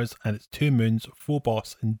on Mars and its 2 moons,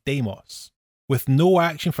 Phobos and Deimos. With no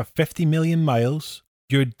action for 50 million miles,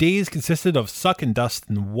 your days consisted of sucking dust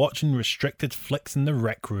and watching restricted flicks in the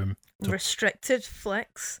rec room. Restricted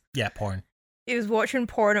flicks? Yeah, porn. He was watching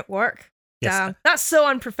porn at work? Yes. Damn, that's so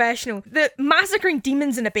unprofessional. The massacring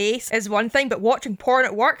demons in a base is one thing, but watching porn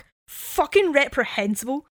at work? Fucking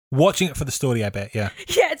reprehensible. Watching it for the story, I bet, yeah.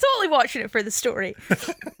 Yeah, totally watching it for the story.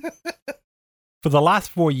 For the last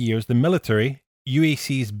 4 years, the military,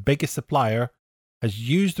 UAC's biggest supplier, has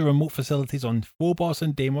used the remote facilities on Phobos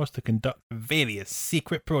and Deimos to conduct various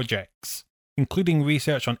secret projects, including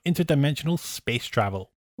research on interdimensional space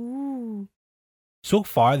travel. Ooh. So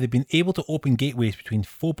far, they've been able to open gateways between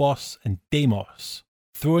Phobos and Deimos,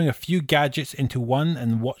 throwing a few gadgets into one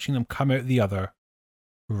and watching them come out the other.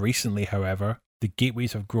 Recently, however, the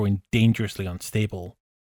gateways have grown dangerously unstable.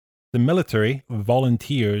 The military,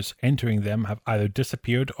 volunteers entering them have either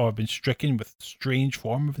disappeared or been stricken with a strange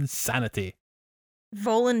form of insanity.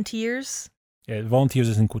 Volunteers? Yeah, volunteers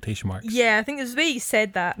is in quotation marks. Yeah, I think the way you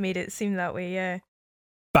said that made it seem that way, yeah.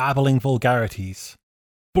 Babbling vulgarities,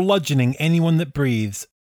 bludgeoning anyone that breathes,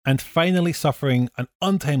 and finally suffering an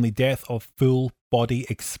untimely death of full body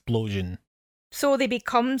explosion. So they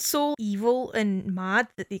become so evil and mad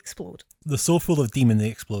that they explode. They're so full of demon they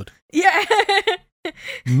explode. Yeah.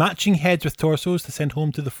 Matching heads with torsos to send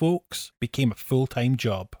home to the folks became a full-time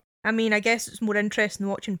job. I mean, I guess it's more interesting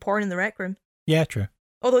than watching porn in the rec room. Yeah, true.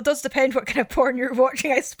 Although it does depend what kind of porn you're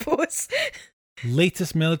watching, I suppose.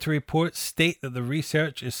 Latest military reports state that the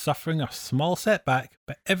research is suffering a small setback,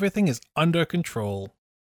 but everything is under control.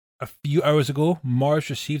 A few hours ago, Mars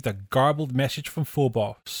received a garbled message from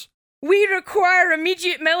Phobos. We require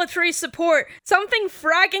immediate military support. Something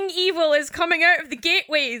fragging evil is coming out of the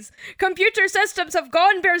gateways. Computer systems have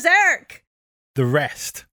gone berserk. The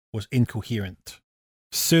rest was incoherent.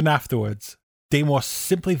 Soon afterwards, Deimos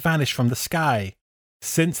simply vanished from the sky.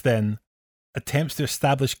 Since then, attempts to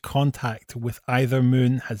establish contact with either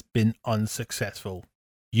moon has been unsuccessful.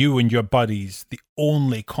 You and your buddies, the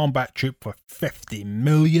only combat troop for 50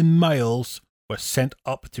 million miles, were sent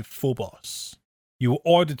up to Phobos. You were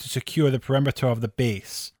ordered to secure the perimeter of the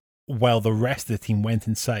base, while the rest of the team went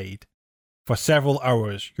inside. For several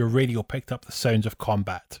hours, your radio picked up the sounds of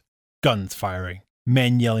combat. Guns firing,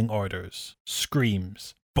 men yelling orders,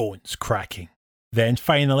 screams, bones cracking. Then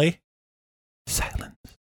finally, silence.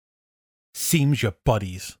 Seems your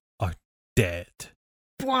buddies are dead.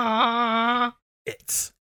 Bwah.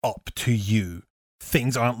 It's up to you.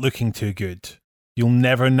 Things aren't looking too good. You'll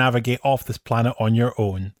never navigate off this planet on your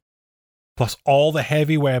own. Plus, all the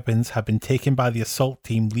heavy weapons have been taken by the assault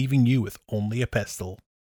team, leaving you with only a pistol.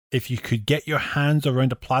 If you could get your hands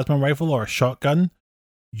around a plasma rifle or a shotgun,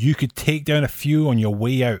 you could take down a few on your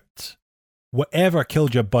way out. Whatever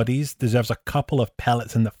killed your buddies deserves a couple of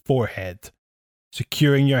pellets in the forehead.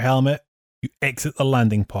 Securing your helmet, you exit the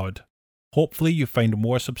landing pod. Hopefully you find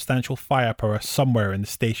more substantial firepower somewhere in the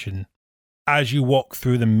station. As you walk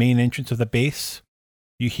through the main entrance of the base,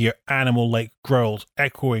 you hear animal-like growls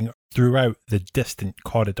echoing throughout the distant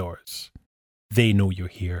corridors. They know you're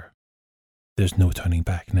here. There's no turning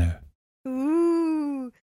back now.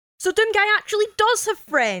 Ooh. So Doomguy actually does have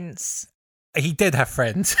friends. He did have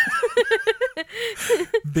friends.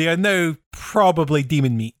 They are now probably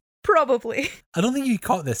demon meat. Probably. I don't think you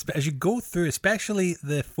caught this, but as you go through, especially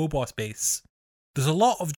the Phobos base, there's a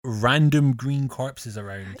lot of random green corpses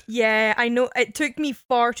around. Yeah, I know. It took me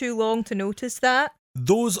far too long to notice that.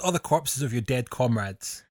 Those are the corpses of your dead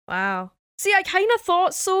comrades. Wow. See, I kind of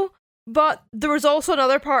thought so, but there was also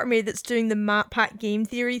another part of me that's doing the map pack game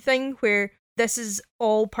theory thing where this is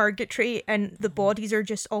all purgatory and the bodies are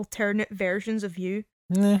just alternate versions of you.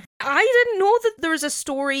 Nah. I didn't know that there was a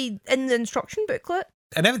story in the instruction booklet.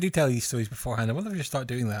 I never do tell these stories beforehand. I wonder if you start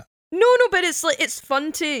doing that. No, but it's like it's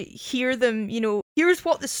fun to hear them, here's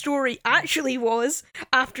what the story actually was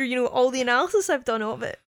after, all the analysis I've done of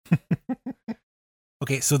it.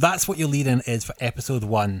 Okay, so that's what your lead-in is for episode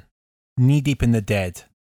 1. Knee deep in the dead.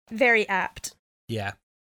 Very apt. Yeah.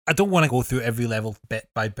 I don't want to go through every level bit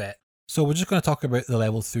by bit. So we're just going to talk about the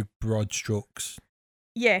levels through broad strokes.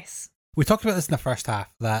 Yes. We talked about this in the first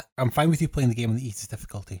half, that I'm fine with you playing the game on the easiest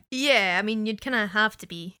difficulty. Yeah, I mean, you'd kind of have to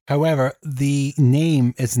be. However, the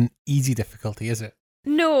name isn't easy difficulty, is it?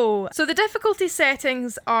 No. So the difficulty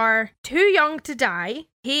settings are Too Young to Die,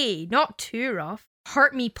 Hey, Not Too Rough,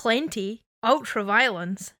 Hurt Me Plenty, Ultra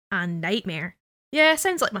Violence, and Nightmare. Yeah,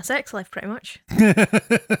 sounds like my sex life pretty much.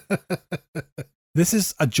 This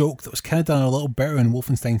is a joke that was kind of done a little better in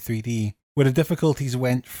Wolfenstein 3D, where the difficulties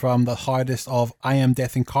went from the hardest of I Am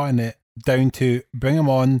Death Incarnate down to Bring 'Em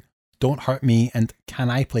On, Don't Hurt Me, and Can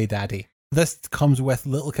I Play Daddy? This comes with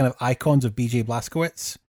little kind of icons of BJ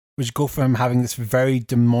Blazkowicz, which go from having this very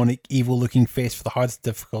demonic, evil-looking face for the hardest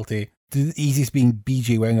difficulty to the easiest being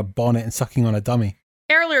BJ wearing a bonnet and sucking on a dummy.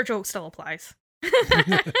 Earlier joke still applies.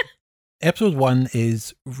 Episode 1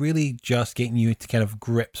 is really just getting you to kind of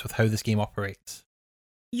grips with how this game operates.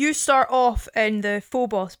 You start off in the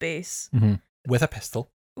Phobos base. Mm-hmm. With a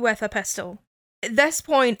pistol. With a pistol. At this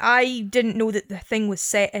point, I didn't know that the thing was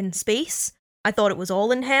set in space. I thought it was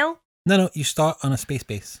all in hell. No, you start on a space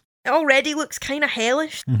base. It already looks kind of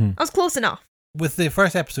hellish. Mm-hmm. I was close enough. With the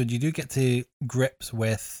first episode, you do get to grips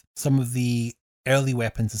with some of the early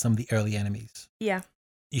weapons and some of the early enemies. Yeah.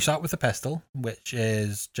 You start with a pistol, which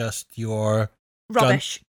is just your...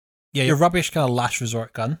 Rubbish. Gun. Yeah, your rubbish kind of last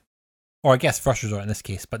resort gun. Or I guess first resort in this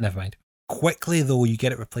case, but never mind. Quickly, though, you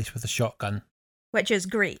get it replaced with a shotgun. Which is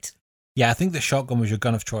great. Yeah, I think the shotgun was your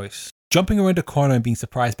gun of choice. Jumping around a corner and being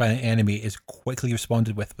surprised by an enemy is quickly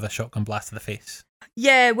responded with a shotgun blast to the face.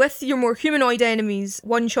 Yeah, with your more humanoid enemies,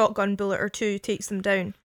 one shotgun bullet or two takes them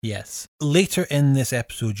down. Yes. Later in this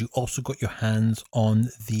episode, you also got your hands on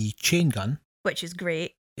the chain gun. Which is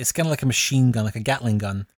great. It's kind of like a machine gun, like a Gatling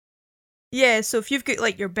gun. Yeah, so if you've got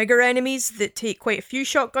like your bigger enemies that take quite a few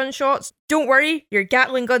shotgun shots, don't worry, your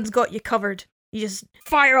Gatling gun's got you covered. You just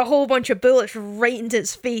fire a whole bunch of bullets right into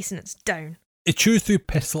its face and it's down. It chews through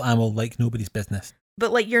pistol ammo like nobody's business.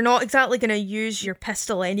 But like you're not exactly going to use your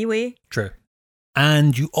pistol anyway. True.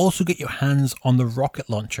 And you also get your hands on the rocket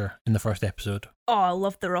launcher in the first episode. Oh, I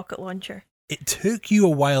love the rocket launcher. It took you a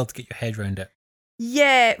while to get your head around it.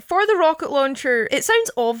 Yeah, for the rocket launcher, it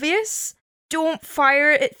sounds obvious. Don't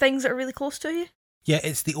fire it at things that are really close to you. Yeah,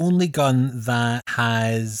 it's the only gun that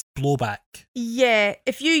has blowback. Yeah,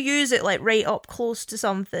 if you use it like right up close to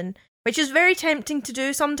something, which is very tempting to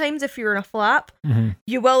do sometimes if you're in a flap,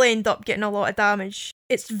 you will end up getting a lot of damage.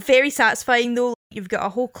 It's very satisfying though. You've got a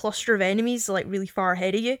whole cluster of enemies like really far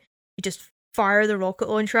ahead of you. You just fire the rocket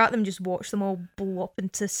launcher at them, just watch them all blow up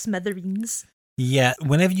into smithereens. Yeah,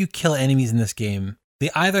 whenever you kill enemies in this game, they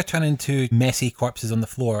either turn into messy corpses on the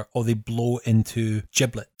floor or they blow into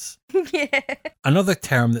giblets. Yeah. Another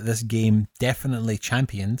term that this game definitely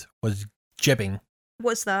championed was jibbing.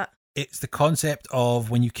 What's that? It's the concept of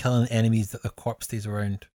when you kill enemies that the corpse stays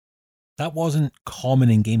around. That wasn't common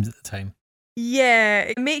in games at the time. Yeah,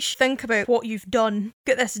 it makes you think about what you've done.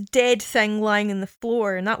 Got this dead thing lying on the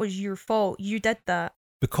floor and that was your fault. You did that.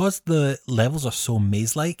 Because the levels are so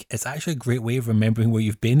maze-like, it's actually a great way of remembering where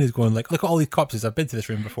you've been, is going like, look at all these corpses, I've been to this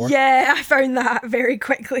room before. Yeah, I found that very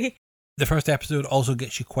quickly. The first episode also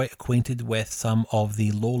gets you quite acquainted with some of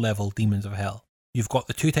the low-level demons of hell. You've got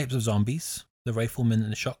the two types of zombies, the riflemen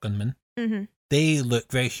and the shotgunmen. Mm-hmm. They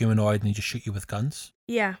look very humanoid and they just shoot you with guns.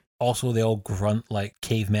 Yeah. Also, they all grunt like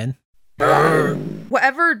cavemen.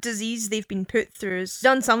 Whatever disease they've been put through has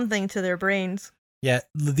done something to their brains. Yeah,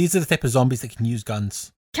 these are the type of zombies that can use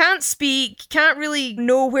guns. Can't speak, can't really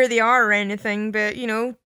know where they are or anything, but, you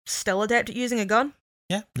know, still adept at using a gun.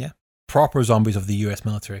 Yeah. Proper zombies of the US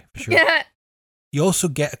military, for sure. Yeah. You also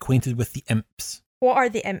get acquainted with the imps. What are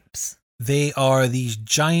the imps? They are these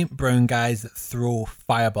giant brown guys that throw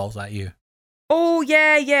fireballs at you. Oh,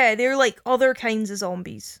 yeah, they're like other kinds of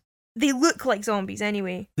zombies. They look like zombies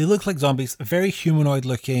anyway. They look like zombies, very humanoid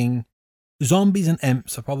looking. Zombies and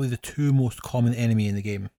imps are probably the two most common enemy in the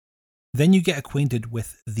game. Then you get acquainted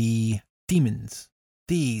with the demons.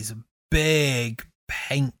 These big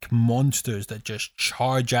pink monsters that just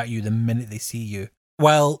charge at you the minute they see you.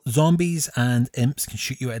 While zombies and imps can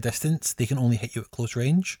shoot you at a distance, they can only hit you at close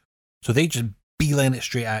range. So they just beeline it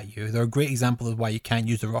straight at you. They're a great example of why you can't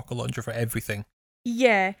use the rocket launcher for everything.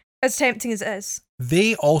 Yeah, as tempting as it is.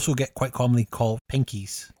 They also get quite commonly called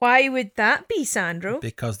pinkies. Why would that be, Sandro?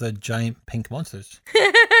 Because they're giant pink monsters.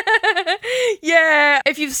 Yeah,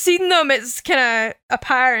 if you've seen them, it's kind of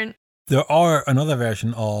apparent. There are another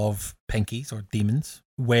version of pinkies or demons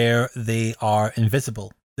where they are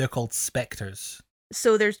invisible. They're called spectres.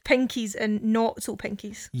 So there's pinkies and not so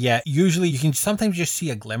pinkies. Yeah, usually you can sometimes just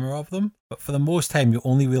see a glimmer of them, but for the most time you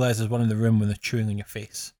only realise there's one in the room when they're chewing on your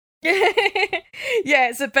face. Yeah,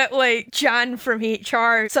 it's a bit like Jan from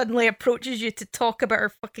HR suddenly approaches you to talk about her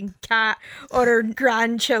fucking cat or her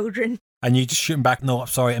grandchildren. And you just shoot them back, no, I'm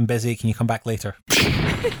sorry, I'm busy, can you come back later?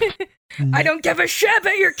 I don't give a shit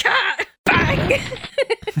about your cat! Bang!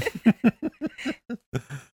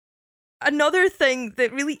 Another thing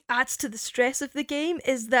that really adds to the stress of the game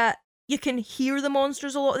is that you can hear the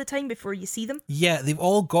monsters a lot of the time before you see them. Yeah, they've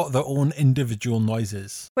all got their own individual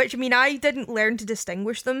noises. Which, I mean, I didn't learn to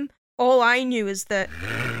distinguish them. All I knew is that,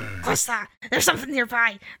 what's that? There's something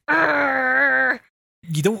nearby. Arrgh!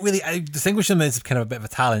 You don't really distinguish them as kind of a bit of a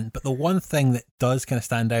talent, but the one thing that does kind of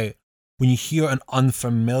stand out, when you hear an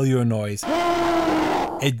unfamiliar noise,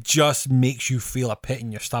 it just makes you feel a pit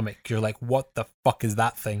in your stomach. You're like, what the fuck is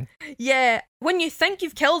that thing? Yeah, when you think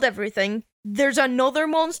you've killed everything, there's another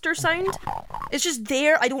monster sound. It's just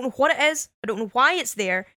there. I don't know what it is. I don't know why it's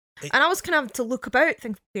there. And I was kind of having to look about,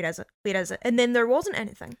 think, where is it? Where is it? And then there wasn't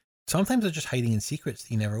anything. Sometimes they're just hiding in secrets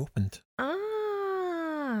that you never opened.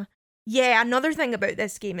 Ah. Yeah, another thing about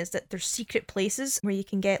this game is that there's secret places where you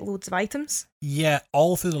can get loads of items. Yeah,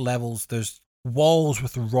 all through the levels, there's walls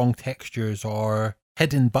with the wrong textures or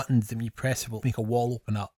hidden buttons that when you press will make a wall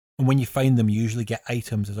open up. And when you find them, you usually get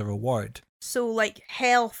items as a reward. So like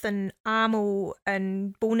health and ammo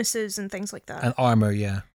and bonuses and things like that. And armour,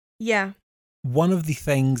 yeah. Yeah. One of the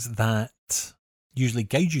things that usually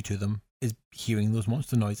guides you to them is hearing those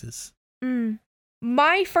monster noises.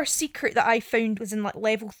 My first secret that I found was in like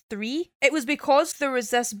level 3. It was because there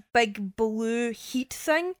was this big blue heat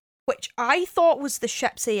thing, which I thought was the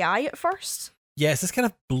ship's AI at first. Yeah, it's this kind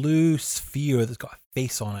of blue sphere that's got a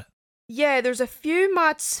face on it. Yeah, there's a few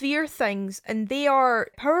mad sphere things, and they are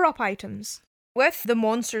power-up items. With the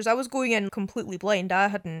monsters, I was going in completely blind. I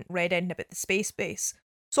hadn't read anything about the space base.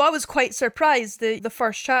 So I was quite surprised that the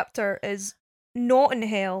first chapter is not in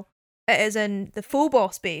hell. It is in the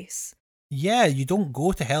Phobos base. Yeah, you don't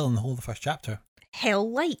go to hell in the whole of the first chapter. Hell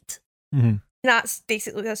Light. Mm-hmm. That's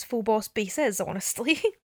basically what this Phobos base is, honestly.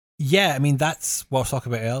 Yeah, I mean, that's what I was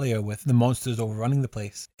talking about earlier with the monsters overrunning the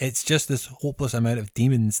place. It's just this hopeless amount of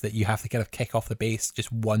demons that you have to kind of kick off the base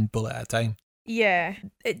just one bullet at a time. Yeah,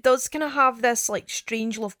 it does kind of have this like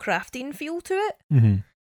strange Lovecraftian feel to it. Mm-hmm.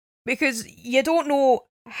 Because you don't know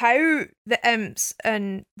how the imps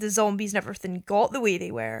and the zombies and everything got the way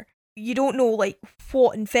they were. You don't know like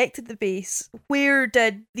what infected the base. Where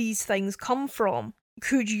did these things come from?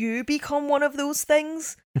 Could you become one of those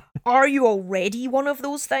things? Are you already one of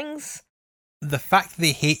those things? The fact that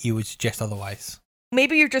they hate you would suggest otherwise.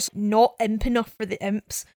 Maybe you're just not imp enough for the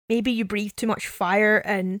imps. Maybe you breathe too much fire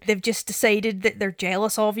and they've just decided that they're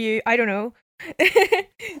jealous of you. I don't know.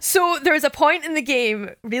 So there's a point in the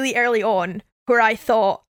game really early on where I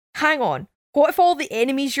thought, hang on, what if all the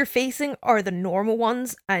enemies you're facing are the normal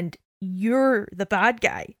ones and you're the bad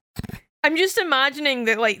guy? I'm just imagining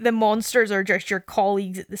that like the monsters are just your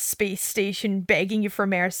colleagues at the space station begging you for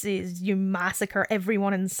mercy as you massacre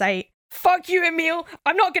everyone in sight. Fuck you, Emil!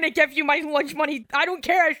 I'm not gonna give you my lunch money. I don't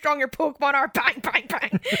care how strong your Pokemon are. Bang, bang,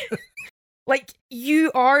 bang. Like,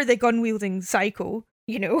 you are the gun-wielding psycho,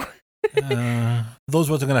 you know?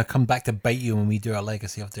 Those words are gonna come back to bite you when we do our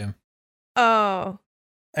Legacy of Doom. Oh.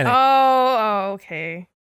 Anyway. Oh, okay.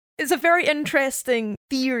 It's a very interesting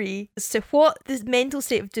theory as to what the mental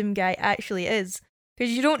state of Doom Guy actually is,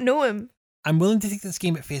 because you don't know him. I'm willing to take this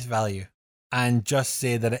game at face value and just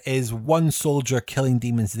say that it is one soldier killing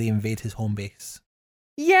demons as they invade his home base.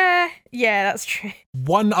 Yeah, that's true.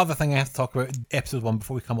 One other thing I have to talk about in episode 1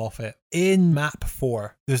 before we come off it. In map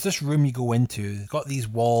 4, there's this room you go into. It's got these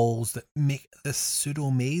walls that make this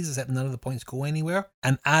pseudo maze, except none of the points go anywhere.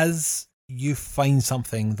 And as you find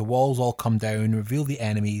something, the walls all come down, reveal the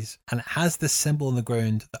enemies, and it has this symbol on the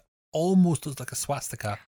ground that almost looks like a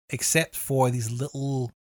swastika, except for these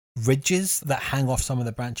little ridges that hang off some of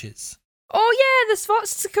the branches. Oh yeah, the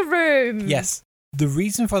swastika room! Yes. The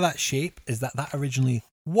reason for that shape is that originally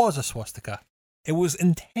was a swastika. It was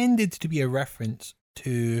intended to be a reference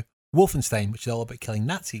to Wolfenstein, which is all about killing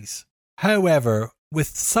Nazis. However, with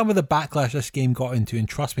some of the backlash this game got into, and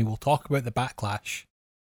trust me, we'll talk about the backlash,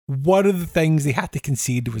 one of the things they had to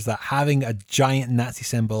concede was that having a giant Nazi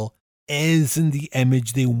symbol isn't the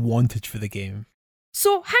image they wanted for the game.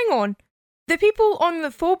 So, hang on. The people on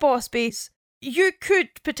the Phobos base, you could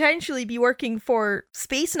potentially be working for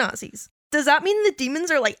space Nazis. Does that mean the demons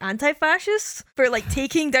are like anti-fascists for like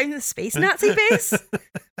taking down the space Nazi base?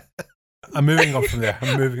 I'm moving on from there.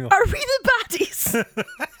 Are we the baddies?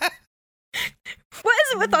 What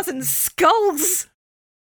is it with us in skulls?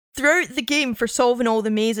 Throughout the game, for solving all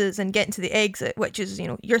the mazes and getting to the exit, which is, you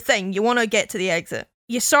know, your thing, you want to get to the exit,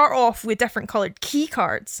 you start off with different coloured key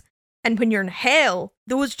cards, and when you're in hell,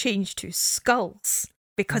 those change to skulls,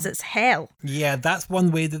 because it's hell. Yeah, that's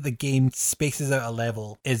one way that the game spaces out a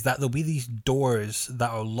level, is that there'll be these doors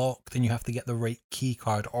that are locked and you have to get the right key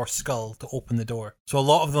card or skull to open the door. So a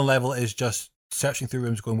lot of the level is just searching through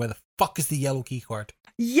rooms going, where the fuck is the yellow key card?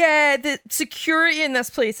 Yeah, the security in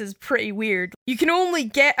this place is pretty weird. You can only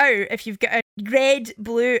get out if you've got a red,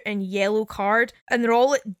 blue, and yellow card, and they're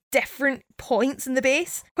all at different points in the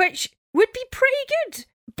base, which would be pretty good.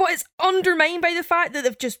 But it's undermined by the fact that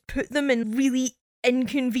they've just put them in really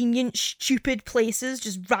inconvenient, stupid places,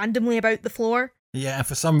 just randomly about the floor. Yeah, and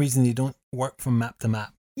for some reason they don't work from map to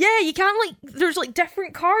map. Yeah, you can't, like, there's, like,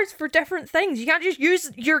 different cards for different things. You can't just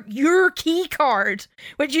use your key card,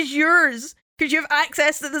 which is yours, because you have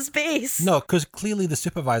access to the space. No, because clearly the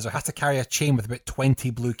supervisor has to carry a chain with about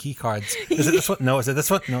 20 blue key cards. Is it this one? No. Is it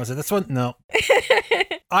this one? No. Is it this one? No.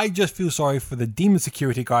 I just feel sorry for the demon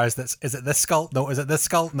security guards. Is it this skull? No. Is it this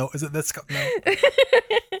skull? No. Is it this skull? No.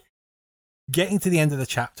 Getting to the end of the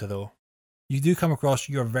chapter, though, you do come across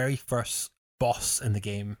your very first boss in the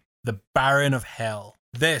game, the Baron of Hell.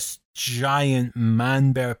 This giant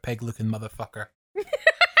man-bear-pig-looking motherfucker.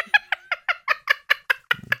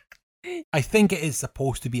 I think it is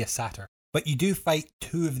supposed to be a satyr, but you do fight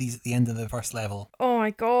 2 of these at the end of the first level. Oh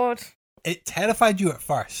my god. It terrified you at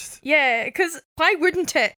first. Yeah, because why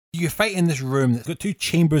wouldn't it? You fight in this room that's got 2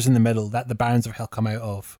 chambers in the middle that the Barons of Hell come out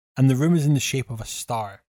of, and the room is in the shape of a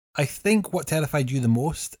star. I think what terrified you the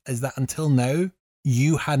most is that until now,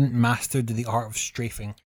 you hadn't mastered the art of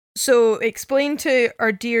strafing. So explain to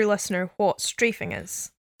our dear listener what strafing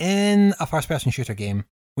is. In a first-person shooter game,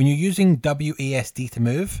 when you're using WASD to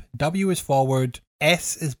move, W is forward,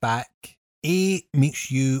 S is back, A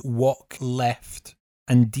makes you walk left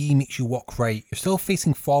and D makes you walk right. You're still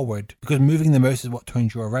facing forward because moving the mouse is what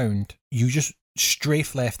turns you around. You just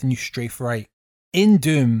strafe left and you strafe right. In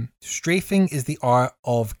Doom, strafing is the art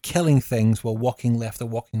of killing things while walking left or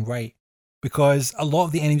walking right, because a lot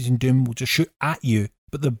of the enemies in Doom will just shoot at you,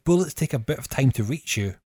 but the bullets take a bit of time to reach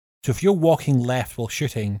you. So if you're walking left while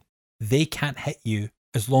shooting, they can't hit you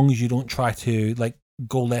as long as you don't try to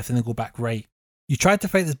go left and then go back right. You tried to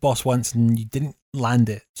fight this boss once and you didn't land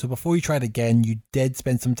it, so before you tried again, you did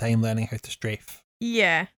spend some time learning how to strafe.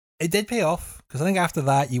 Yeah. It did pay off, because I think after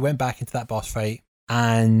that, you went back into that boss fight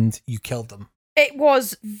and you killed them. It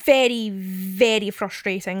was very, very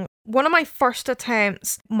frustrating. One of my first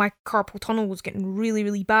attempts, my carpal tunnel was getting really,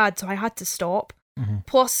 really bad, so I had to stop. Mm-hmm.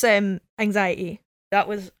 Plus, anxiety. That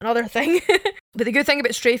was another thing. But the good thing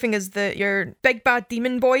about strafing is that your big bad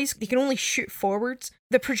demon boys, they can only shoot forwards.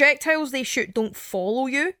 The projectiles they shoot don't follow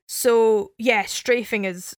you. So, yeah, strafing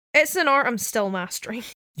it's an art I'm still mastering.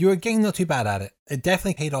 You were getting not too bad at it. It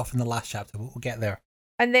definitely paid off in the last chapter, but we'll get there.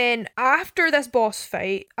 And then after this boss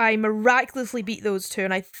fight, I miraculously beat those two,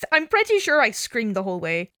 and I'm pretty sure I screamed the whole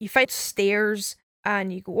way. You fight stairs,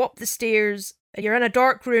 and you go up the stairs, and you're in a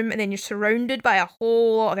dark room, and then you're surrounded by a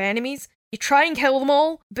whole lot of enemies. You try and kill them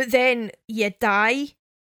all, but then you die,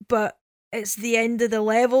 but it's the end of the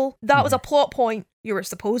level. That was a plot point. You were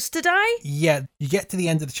supposed to die? Yeah, you get to the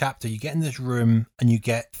end of the chapter, you get in this room, and you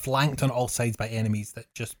get flanked on all sides by enemies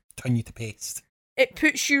that just turn you to paste. It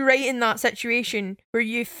puts you right in that situation where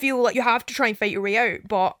you feel like you have to try and fight your way out,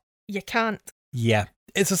 but you can't. Yeah,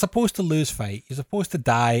 it's a supposed to lose fight. You're supposed to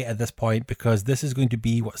die at this point because this is going to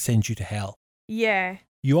be what sends you to hell. Yeah.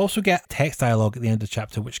 You also get text dialogue at the end of the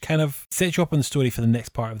chapter, which kind of sets you up on the story for the next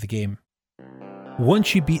part of the game.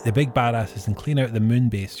 Once you beat the big badasses and clean out the moon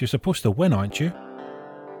base, you're supposed to win, aren't you?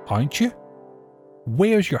 Aren't you?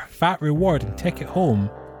 Where's your fat reward and ticket home?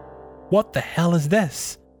 What the hell is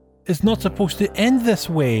this? It's not supposed to end this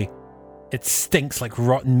way. It stinks like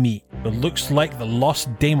rotten meat. It looks like the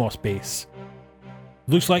lost Deimos base.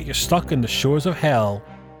 Looks like you're stuck on the shores of hell,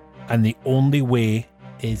 and the only way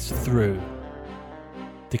is through.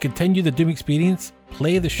 To continue the Doom experience,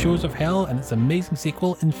 play The Shores of Hell and its amazing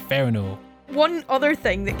sequel, Inferno. One other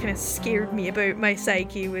thing that kind of scared me about my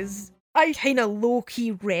psyche was I kind of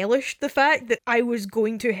low-key relished the fact that I was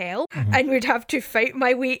going to hell and would have to fight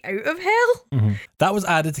my way out of hell. That was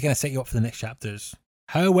added to kind of set you up for the next chapters.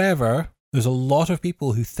 However, there's a lot of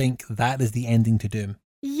people who think that is the ending to Doom.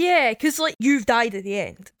 Yeah, because you've died at the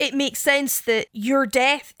end. It makes sense that your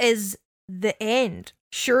death is the end,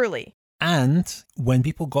 surely. And when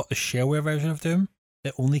people got the shareware version of Doom,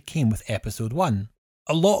 it only came with episode 1.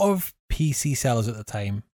 A lot of PC sellers at the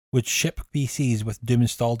time would ship PCs with Doom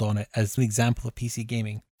installed on it as an example of PC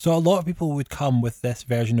gaming. So a lot of people would come with this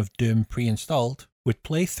version of Doom pre-installed, would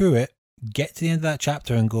play through it, get to the end of that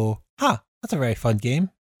chapter and go, that's a very fun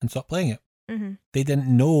game, and stop playing it. They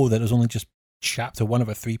didn't know that it was only just chapter 1 of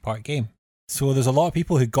a 3-part game. So there's a lot of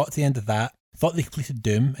people who got to the end of that, thought they completed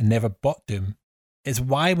Doom and never bought Doom. It's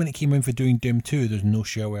why when it came in for doing Doom 2, there's no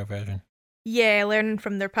shareware version. Yeah, learning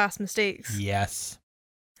from their past mistakes. Yes.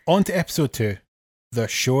 On to episode 2, The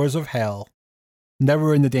Shores of Hell. Now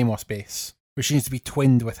we're in the Deimos base, which seems to be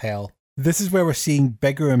twinned with Hell. This is where we're seeing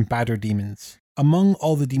bigger and badder demons. Among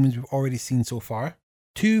all the demons we've already seen so far,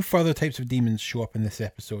 2 further types of demons show up in this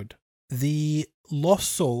episode. The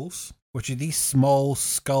Lost Souls, which are these small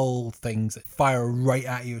skull things that fire right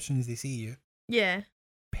at you as soon as they see you. Yeah.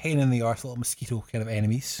 Pain in the arse, little mosquito kind of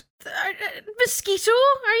enemies. Mosquito?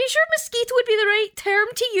 Are you sure mosquito would be the right term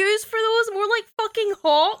to use for those? More like fucking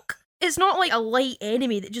hawk? It's not like a light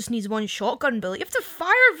enemy that just needs one shotgun bullet. You have to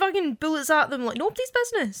fire fucking bullets at them like nobody's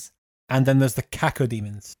business. And then there's the Caco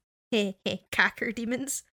demons. Cacker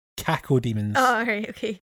demons? Caco demons. Oh, alright,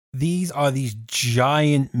 okay. These are these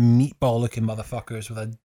giant meatball looking motherfuckers with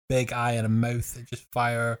a big eye and a mouth that just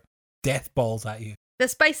fire death balls at you. The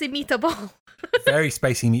spicy meatball. Very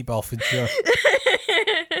spicy meatball for sure.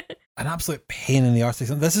 An absolute pain in the arse.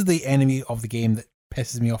 This is the enemy of the game that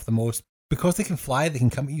pisses me off the most. Because they can fly, they can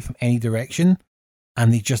come at you from any direction,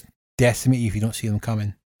 and they just decimate you if you don't see them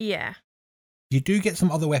coming. Yeah. You do get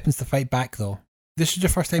some other weapons to fight back though. This is the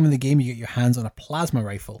first time in the game you get your hands on a plasma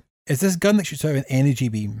rifle. It's this gun that shoots out an energy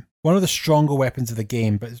beam. One of the stronger weapons of the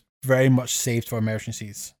game, but it's very much saved for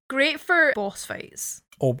emergencies. Great for boss fights.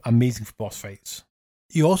 Oh, amazing for boss fights.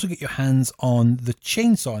 You also get your hands on the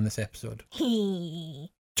chainsaw in this episode.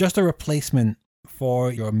 Just a replacement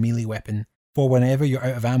for your melee weapon for whenever you're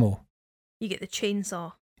out of ammo. You get the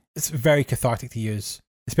chainsaw. It's very cathartic to use,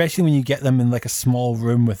 especially when you get them in like a small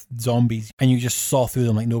room with zombies and you just saw through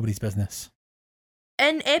them like nobody's business.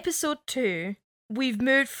 in episode 2, we've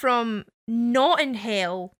moved from not in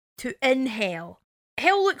hell to in hell.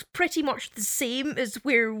 Hell looks pretty much the same as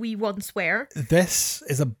where we once were. This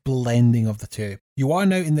is a blending of the two. You are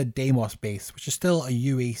now in the Deimos base, which is still a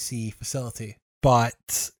UAC facility,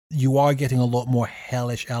 but you are getting a lot more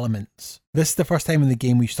hellish elements. This is the first time in the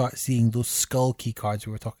game we start seeing those skull key cards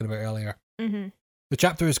we were talking about earlier. Mm-hmm. The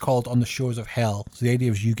chapter is called On the Shores of Hell, so the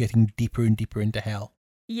idea is you getting deeper and deeper into hell.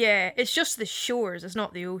 Yeah, it's just the shores, it's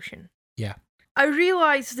not the ocean. Yeah. I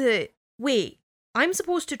realised that, wait, I'm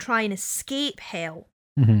supposed to try and escape hell.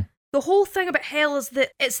 Mm-hmm. The whole thing about hell is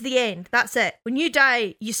that it's the end. That's it. When you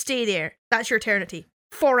die, you stay there. That's your eternity.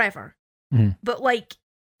 Forever. Mm-hmm. But like,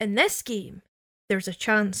 in this game, there's a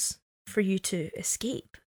chance for you to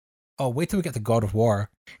escape. Oh, wait till we get to God of War.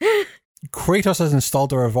 Kratos has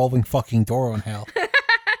installed a revolving fucking door on hell.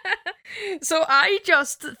 So I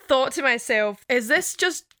just thought to myself, is this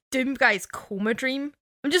just Doomguy's coma dream?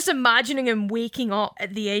 I'm just imagining him waking up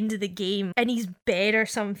at the end of the game in his bed or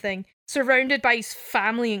something, surrounded by his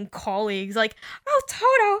family and colleagues, like, oh,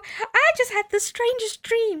 Toto, I just had the strangest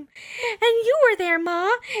dream. And you were there,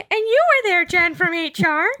 Ma. And you were there, Jen from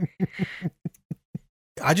HR.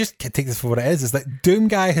 I just can't take this for what it is. It's like Doom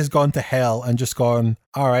Guy has gone to hell and just gone,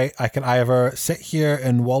 all right, I can either sit here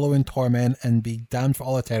and wallow in torment and be damned for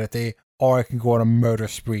all eternity, or I can go on a murder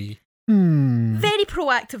spree. Very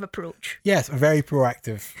proactive approach. Yes, very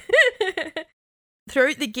proactive.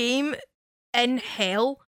 Throughout the game, in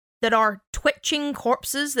hell, there are twitching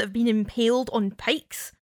corpses that have been impaled on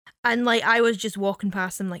pikes. And like, I was just walking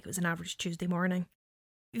past them like it was an average Tuesday morning.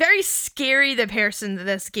 Very scary, the person that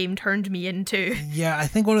this game turned me into. Yeah, I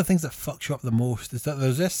think one of the things that fucks you up the most is that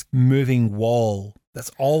there's this moving wall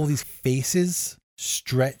that's all these faces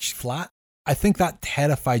stretched flat. I think that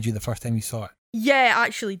terrified you the first time you saw it. Yeah, it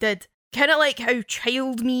actually did. Kind of like how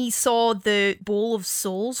Child Me saw the Bowl of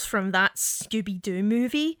Souls from that Scooby-Doo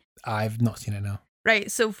movie. I've not seen it now.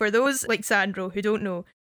 Right, so for those like Sandro who don't know,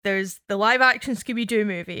 there's the live-action Scooby-Doo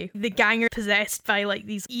movie. The gang are possessed by like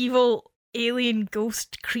these evil alien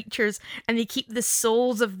ghost creatures, and they keep the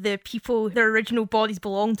souls of the people their original bodies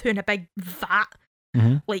belong to in a big vat,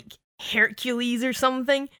 like Hercules or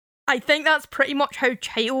something. I think that's pretty much how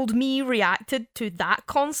Child Me reacted to that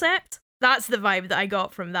concept. That's the vibe that I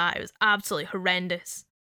got from that. It was absolutely horrendous.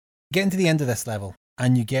 Getting to the end of this level,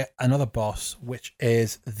 and you get another boss, which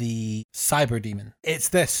is the Cyber Demon. It's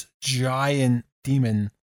this giant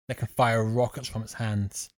demon that can fire rockets from its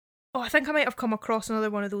hands. Oh, I think I might have come across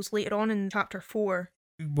another one of those later on in Chapter 4.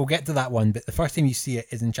 We'll get to that one, but the first time you see it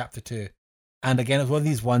is in Chapter 2. And again, it's one of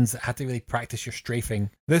these ones that had to really practice your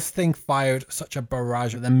strafing. This thing fired such a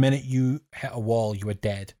barrage that the minute you hit a wall, you were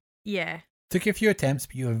dead. Yeah. Took you a few attempts,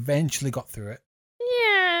 but you eventually got through it.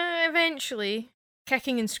 Yeah, eventually.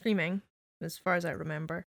 Kicking and screaming, as far as I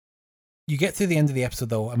remember. You get to the end of the episode,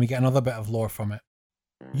 though, and we get another bit of lore from it.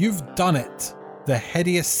 You've done it! The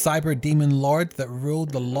hideous cyber demon lord that ruled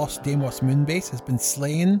the lost Deimos moonbase has been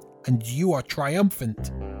slain, and you are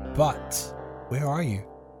triumphant. But, where are you?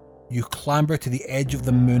 You clamber to the edge of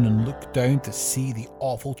the moon and look down to see the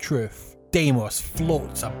awful truth. Deimos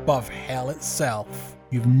floats above hell itself.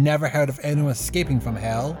 You've never heard of anyone escaping from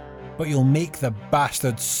hell, but you'll make the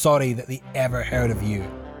bastards sorry that they ever heard of you.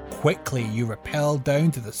 Quickly, you rappel down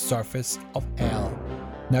to the surface of hell.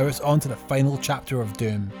 Now it's on to the final chapter of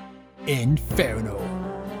Doom, Inferno.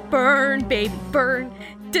 Burn, baby, burn.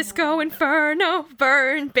 Disco Inferno.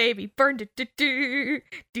 Burn, baby, burn. Do, do, do.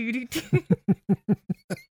 Do, do, do.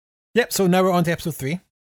 Yep, so now we're on to episode 3.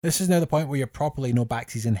 This is now the point where you're properly no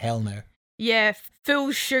backsies in hell now. Yeah,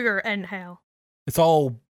 full sugar in hell. It's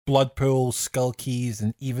all blood pools, skull keys,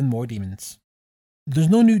 and even more demons. There's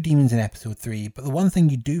no new demons in episode 3, but the one thing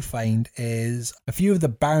you do find is a few of the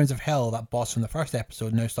Barons of Hell, that boss from the first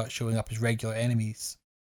episode, now start showing up as regular enemies.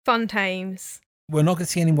 Fun times. We're not going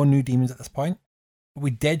to see any more new demons at this point, but we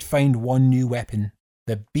did find one new weapon,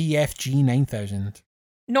 the BFG 9000.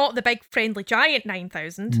 Not the big friendly giant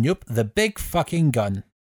 9000. Nope, the big fucking gun.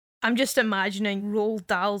 I'm just imagining Roald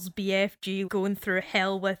Dahl's BFG going through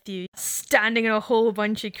hell with you, standing in a whole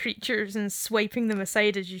bunch of creatures and swiping them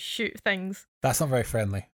aside as you shoot things. That's not very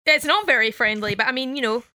friendly. It's not very friendly, but I mean, you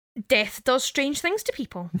know, death does strange things to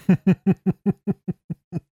people.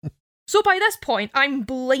 So by this point, I'm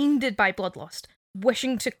blinded by bloodlust,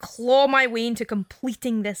 wishing to claw my way into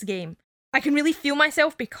completing this game. I can really feel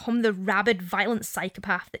myself become the rabid, violent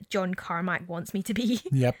psychopath that John Carmack wants me to be.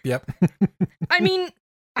 Yep. I mean,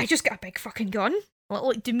 I just got a big fucking gun. A little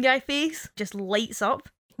like Doom Guy face just lights up.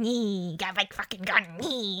 Got a big fucking gun.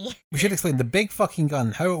 We should explain the big fucking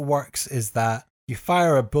gun. How it works is that you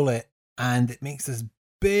fire a bullet and it makes this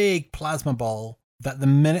big plasma ball that the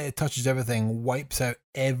minute it touches everything, wipes out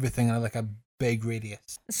everything in like a big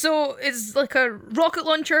radius. So it's like a rocket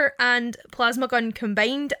launcher and plasma gun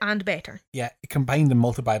combined and better. Yeah, combined and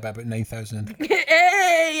multiplied by about 9,000.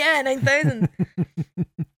 Hey, yeah, 9,000.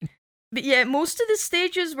 But yeah, most of the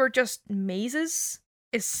stages were just mazes,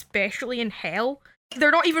 especially in Hell.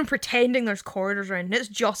 They're not even pretending there's corridors around. It's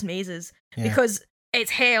just mazes. Yeah. Because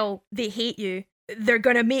it's Hell, they hate you. They're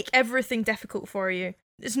gonna make everything difficult for you.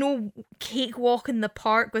 There's no cakewalk in the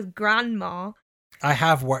park with grandma. I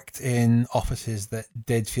have worked in offices that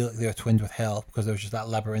did feel like they were twinned with Hell because there was just that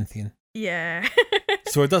labyrinthian. Yeah.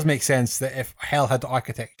 So it does make sense that if Hell had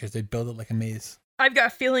architectures, they'd build it like a maze. I've got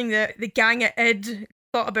a feeling that the gang at id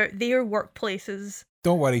thought about their workplaces.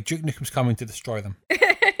 Don't worry, Duke Nukem's coming to destroy them.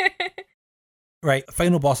 Right,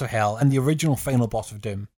 final boss of Hell and the original final boss of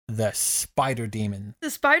Doom, the Spider Demon. The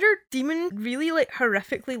Spider Demon really like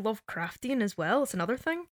horrifically Lovecraftian as well. It's another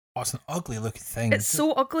thing. Oh, it's an ugly looking thing. It's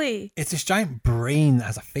so ugly. It's this giant brain that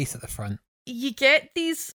has a face at the front. You get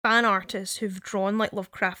these fan artists who've drawn like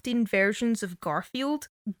Lovecraftian versions of Garfield,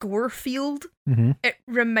 Gorefield. Mm-hmm. It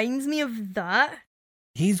reminds me of that.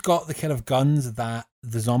 He's got the kind of guns that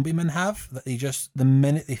the zombie men have, that they just, the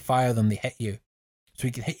minute they fire them, they hit you. So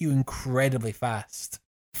he can hit you incredibly fast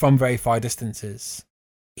from very far distances.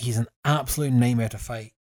 He's an absolute nightmare to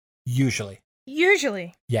fight. Usually.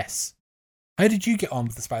 Yes. How did you get on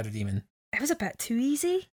with the Spider Demon? It was a bit too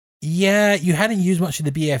easy. Yeah, you hadn't used much of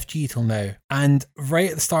the BFG till now. And right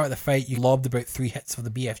at the start of the fight, you lobbed about 3 hits of the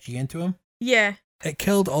BFG into him. Yeah. It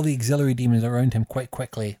killed all the auxiliary demons around him quite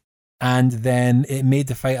quickly. And then it made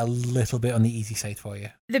the fight a little bit on the easy side for you.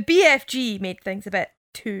 The BFG made things a bit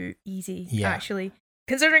too easy, actually.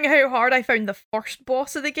 Considering how hard I found the first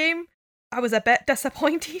boss of the game, I was a bit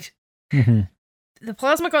disappointed. Mm-hmm. The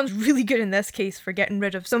plasma gun's really good in this case for getting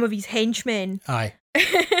rid of some of his henchmen. Aye.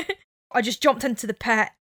 I just jumped into the pit,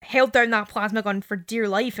 held down that plasma gun for dear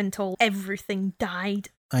life until everything died.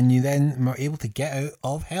 And you then were able to get out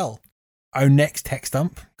of Hell. Our next tech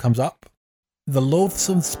stump comes up. The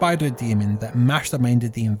loathsome spider demon that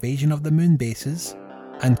masterminded the invasion of the moon bases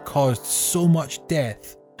and caused so much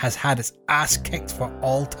death has had its ass kicked for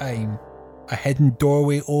all time. A hidden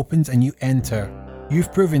doorway opens and you enter.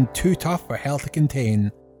 You've proven too tough for Hell to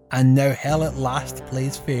contain, and now Hell at last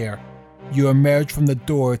plays fair. You emerge from the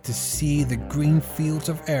door to see the green fields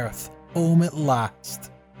of Earth, home at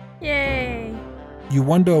last. Yay! You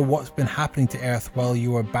wonder what's been happening to Earth while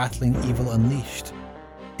you were battling evil unleashed.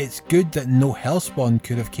 It's good that no Hellspawn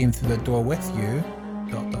could have came through the door with you. ...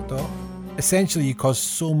 Essentially, you caused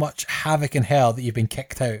so much havoc in Hell that you've been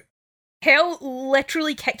kicked out. Hell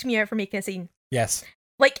literally kicked me out for making a scene. Yes.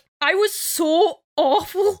 Like, I was so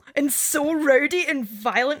awful and so rowdy and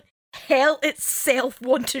violent, Hell itself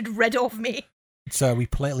wanted rid of me. So we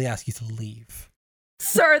politely ask you to leave.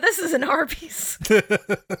 Sir, this is an Arby's.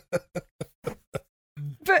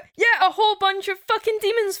 But yeah, a whole bunch of fucking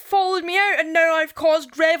demons followed me out and now I've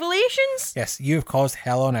caused revelations. Yes, you have caused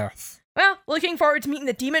Hell on Earth. Well, looking forward to meeting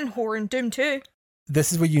the demon whore in Doom 2.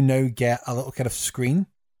 This is where you now get a little kind of screen.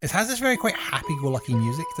 It has this very quite happy-go-lucky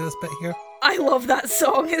music to this bit here. I love that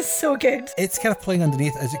song, it's so good. It's kind of playing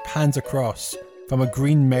underneath as it pans across from a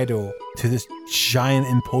green meadow to this giant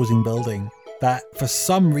imposing building that, for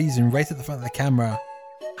some reason, right at the front of the camera,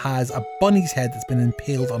 has a bunny's head that's been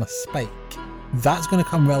impaled on a spike. That's going to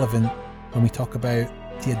come relevant when we talk about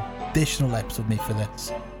the additional episode made for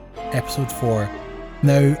this. Episode 4.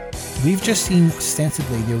 Now, we've just seen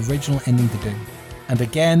ostensibly the original ending to Doom. And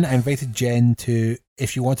again, I invited Jen to,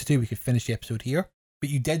 if you wanted to, we could finish the episode here. But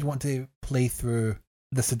you did want to play through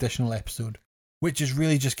this additional episode, which is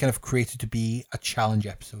really just kind of created to be a challenge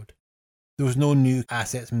episode. There was no new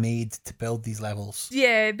assets made to build these levels.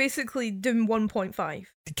 Yeah, basically Doom 1.5.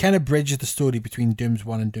 It kind of bridges the story between Dooms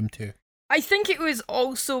 1 and Doom 2. I think it was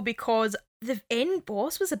also because the end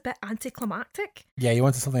boss was a bit anticlimactic. Yeah, you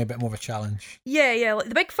wanted something a bit more of a challenge. Yeah, like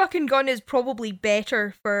the big fucking gun is probably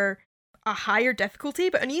better for a higher difficulty,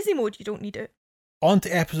 but on easy mode you don't need it. On to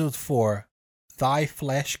episode 4, Thy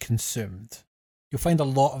Flesh Consumed. You'll find a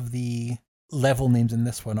lot of the level names in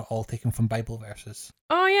this one are all taken from Bible verses.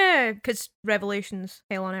 Oh yeah, because Revelations,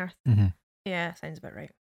 Hell on Earth. Mm-hmm. Yeah, sounds about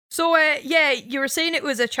right. So yeah, you were saying it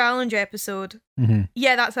was a challenge episode. Mm-hmm.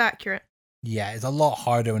 Yeah, that's accurate. Yeah, it's a lot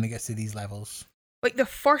harder when it gets to these levels. Like the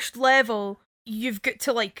first level, you've got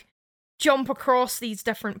to like jump across these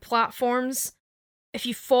different platforms. If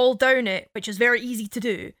you fall down it, which is very easy to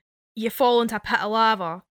do, you fall into a pit of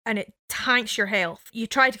lava and it tanks your health. You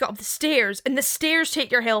try to get up the stairs and the stairs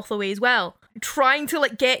take your health away as well. Trying to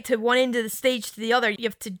like get to one end of the stage to the other, you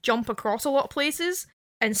have to jump across a lot of places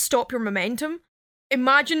and stop your momentum.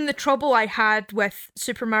 Imagine the trouble I had with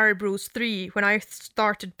Super Mario Bros. 3 when I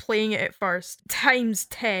started playing it at first, times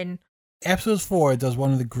 10. Episode 4 does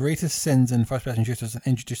one of the greatest sins in first-person shooters and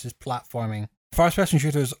introduces platforming. First-person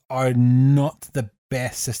shooters are not the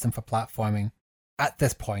best system for platforming at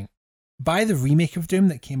this point. By the remake of Doom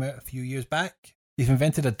that came out a few years back, they've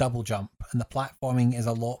invented a double jump, and the platforming is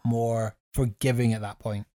a lot more forgiving at that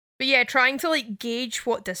point. But yeah, trying to like gauge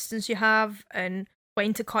what distance you have and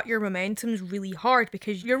when to cut your momentum is really hard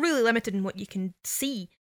because you're really limited in what you can see.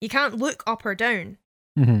 You can't look up or down.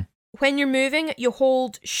 Mm-hmm. When you're moving, you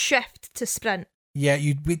hold shift to sprint. Yeah,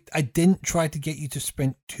 I didn't try to get you to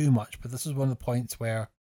sprint too much, but this is one of the points where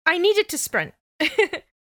I needed to sprint.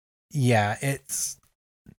 Yeah, it's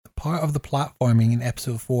part of the platforming in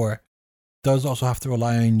episode 4 does also have to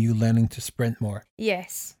rely on you learning to sprint more.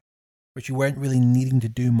 Yes. Which you weren't really needing to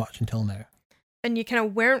do much until now. And you kind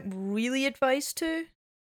of weren't really advised to?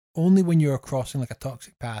 Only when you were crossing like a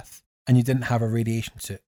toxic path and you didn't have a radiation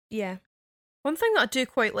suit. Yeah. One thing that I do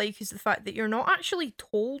quite like is the fact that you're not actually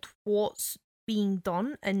told what's being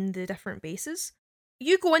done in the different bases.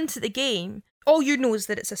 You go into the game, all you know is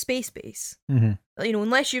that it's a space base. Mm-hmm. You know,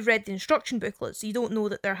 unless you've read the instruction booklets, you don't know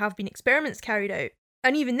that there have been experiments carried out.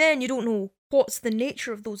 And even then, you don't know what's the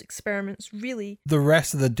nature of those experiments, really. The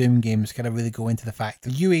rest of the Doom games kind of really go into the fact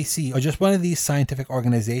that UAC are just one of these scientific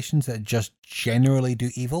organizations that just generally do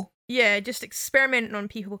evil. Yeah, just experimenting on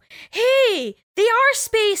people. Hey, they are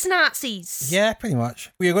space Nazis! Yeah, pretty much.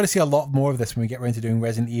 We are going to see a lot more of this when we get around to doing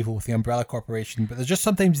Resident Evil with the Umbrella Corporation, but there's just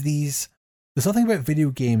sometimes there's something about video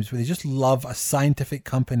games where they just love a scientific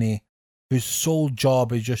company whose sole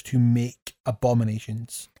job is just to make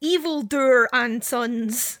abominations. Evildoer and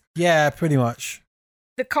Sons. Yeah, pretty much.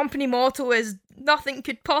 The company motto is, nothing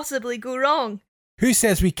could possibly go wrong. Who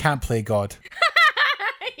says we can't play God?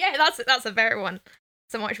 Yeah, that's a better one.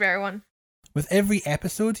 It's a much better one. With every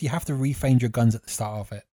episode, you have to re-find your guns at the start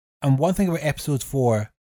of it. And one thing about episode 4,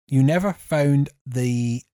 you never found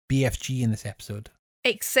the BFG in this episode.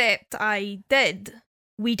 Except I did.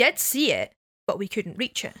 We did see it, but we couldn't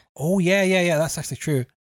reach it. Oh, yeah, that's actually true.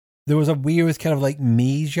 There was a weird kind of like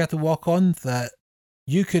maze you had to walk on that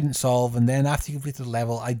you couldn't solve, and then after you completed the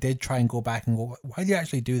level, I did try and go back and go, why do you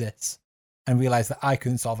actually do this? And realise that I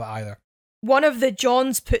couldn't solve it either. One of the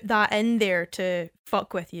Johns put that in there to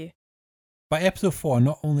fuck with you. By episode 4,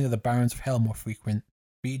 not only are the Barons of Hell more frequent,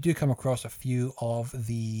 but you do come across a few of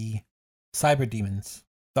the cyber demons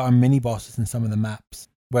that are mini bosses in some of the maps,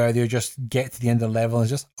 where they just get to the end of the level and it's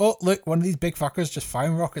just, oh, look, one of these big fuckers just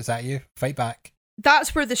firing rockets at you, fight back.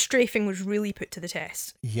 That's where the strafing was really put to the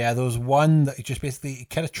test. Yeah, there was one that just basically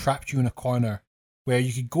kind of trapped you in a corner where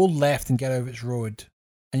you could go left and get out of its road,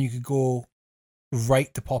 and you could go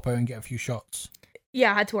right to pop out and get a few shots.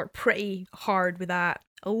 Yeah, I had to work pretty hard with that.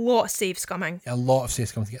 A lot of saves coming. A lot of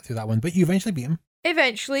saves coming to get through that one, but you eventually beat him.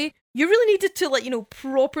 Eventually. You really needed to,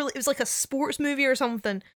 properly... It was like a sports movie or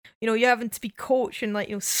something. You having to be coach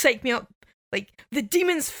and, psych me up. Like, the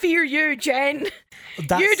demons fear you, Jen.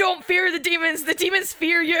 You don't fear the demons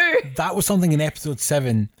fear you. That was something in episode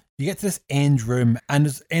 7. You get to this end room, and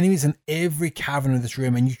there's enemies in every cavern of this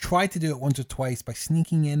room, and you try to do it once or twice by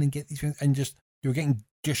sneaking in and get these things, and you were getting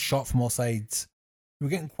just shot from all sides. You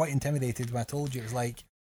were getting quite intimidated when I told you. It was like,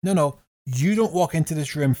 no, you don't walk into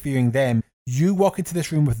this room fearing them. You walk into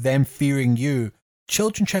this room with them fearing you.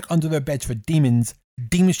 Children check under their beds for demons.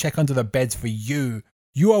 Demons check under their beds for you.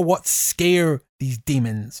 You are what scare these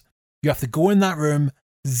demons. You have to go in that room,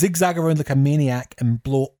 zigzag around like a maniac, and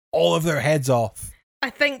blow all of their heads off. I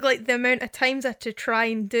think the amount of times I had to try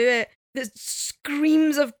and do it, the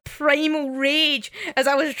screams of primal rage as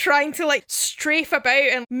I was trying to strafe about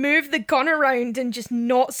and move the gun around and just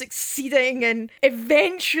not succeeding, and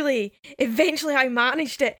eventually I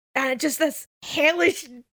managed it, and just this hellish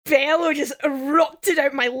bellow just erupted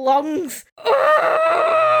out my lungs.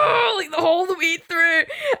 Oh, the whole way through.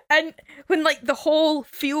 And when the whole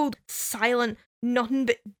field silent, nothing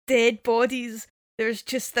but dead bodies, there's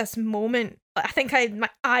just this moment. I think my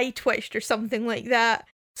eye twitched or something like that,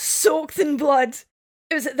 soaked in blood.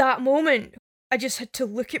 It was at that moment I just had to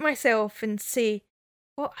look at myself and say,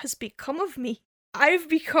 what has become of me? I've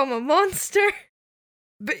become a monster.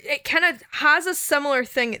 But it kind of has a similar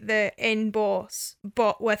thing at the end boss,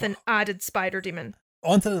 but with an added spider demon.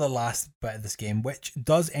 On to the last bit of this game, which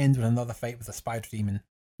does end with another fight with a spider demon.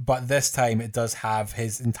 But this time it does have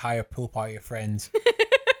his entire pool party of friends.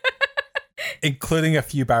 Including a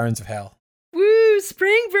few Barons of Hell. Woo,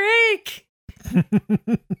 spring break!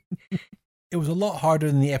 It was a lot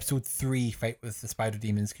harder than the episode 3 fight with the spider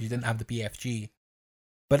demons because you didn't have the BFG.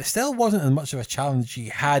 But it still wasn't as much of a challenge as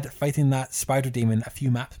you had fighting that spider demon a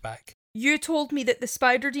few maps back. you told me that the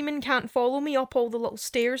spider demon can't follow me up all the little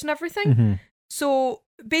stairs and everything. Mm-hmm. So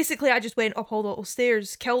basically, I just went up all the little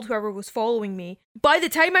stairs, killed whoever was following me. By the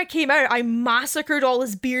time I came out, I massacred all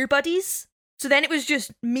his beer buddies. So then it was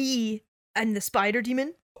just me and the spider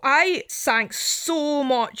demon. I sank so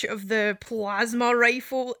much of the plasma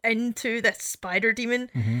rifle into the spider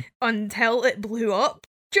demon until it blew up.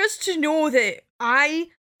 Just to know that I,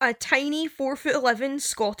 a tiny 4'11"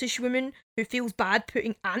 Scottish woman who feels bad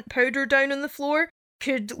putting ant powder down on the floor,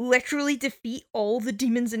 could literally defeat all the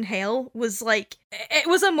demons in hell was like, it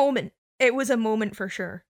was a moment. It was a moment for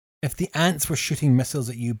sure. If the ants were shooting missiles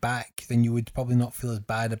at you back, then you would probably not feel as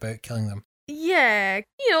bad about killing them. Yeah,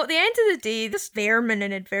 at the end of the day, this vermin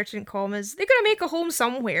in inverted commas, they're going to make a home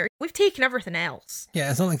somewhere. We've taken everything else. Yeah,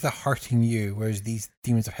 it's not like they're hurting you, whereas these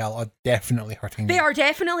demons of hell are definitely hurting you. They are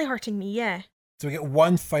definitely hurting me, yeah. So we get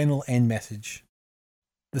one final end message.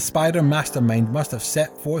 The spider mastermind must have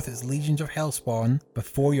set forth its legions of hellspawn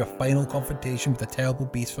before your final confrontation with the terrible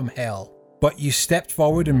beast from hell. But you stepped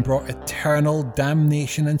forward and brought eternal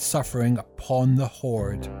damnation and suffering upon the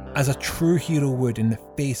horde, as a true hero would in the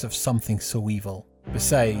face of something so evil.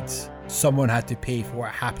 Besides, someone had to pay for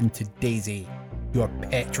what happened to Daisy, your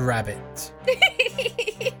pet rabbit.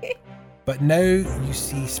 But now you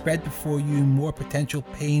see spread before you more potential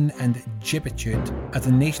pain and gibbitude as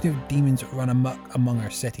a nation of demons run amok among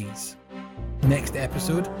our cities. Next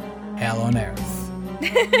episode, Hell on Earth.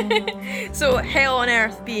 So Hell on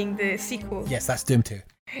Earth being the sequel. Yes, that's Doom 2.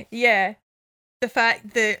 Yeah. The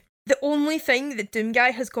fact that the only thing that Doom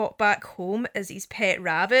Guy has got back home is his pet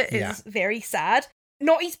rabbit is very sad.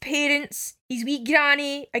 Not his parents, his wee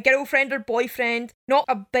granny, a girlfriend or boyfriend, not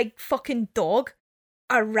a big fucking dog.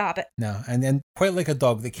 A rabbit. No, and then quite like a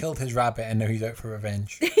dog, they killed his rabbit and now he's out for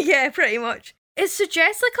revenge. Yeah, pretty much. It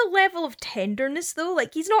suggests like a level of tenderness though,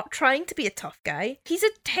 like he's not trying to be a tough guy. He's a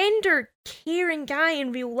tender, caring guy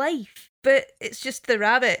in real life. But it's just the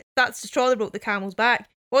rabbit. That's the straw that broke the camel's back.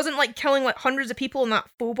 It wasn't like killing like hundreds of people in that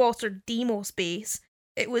Phobos or Deimos base.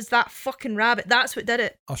 It was that fucking rabbit. That's what did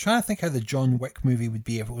it. I was trying to think how the John Wick movie would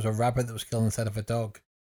be if it was a rabbit that was killed instead of a dog.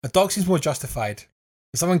 A dog seems more justified.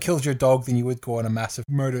 If someone kills your dog, then you would go on a massive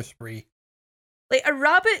murder spree. Like, a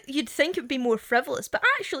rabbit, you'd think it would be more frivolous, but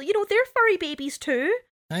actually, they're furry babies too.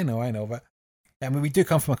 I know, but I mean, we do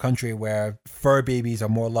come from a country where fur babies are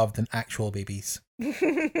more loved than actual babies. At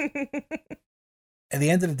the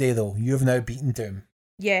end of the day, though, you have now beaten Doom.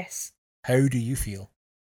 Yes. How do you feel?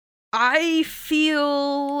 I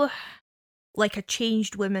feel like a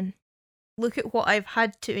changed woman. Look at what I've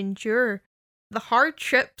had to endure. The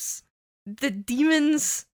hardships, the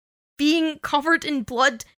demons, being covered in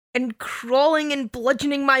blood and crawling and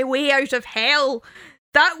bludgeoning my way out of hell.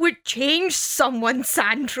 That would change someone,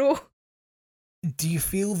 Sandro. Do you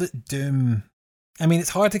feel that Doom... I mean, it's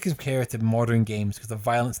hard to compare it to modern games because the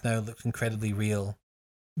violence now looks incredibly real.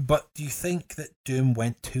 But do you think that Doom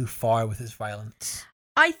went too far with his violence?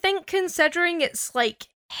 I think considering it's like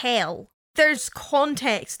hell, there's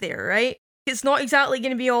context there, right? It's not exactly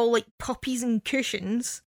going to be all like puppies and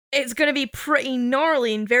cushions. It's going to be pretty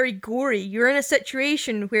gnarly and very gory. You're in a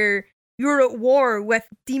situation where you're at war with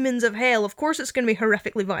demons of hell. Of course it's going to be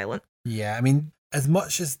horrifically violent. Yeah, I mean, as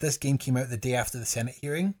much as this game came out the day after the Senate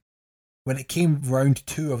hearing, when it came round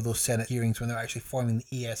 2 of those Senate hearings when they were actually forming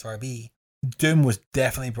the ESRB, Doom was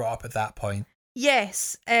definitely brought up at that point.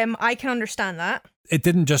 Yes, I can understand that. It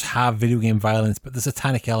didn't just have video game violence, but the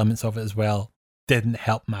satanic elements of it as well didn't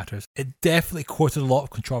help matters. It definitely courted a lot of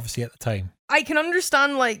controversy at the time. I can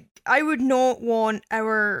understand, like, I would not want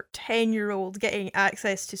our 10-year-old getting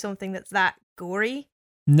access to something that's that gory.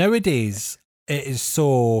 Nowadays, it is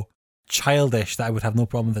so childish that I would have no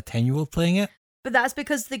problem with a 10-year-old playing it. But that's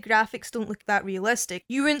because the graphics don't look that realistic.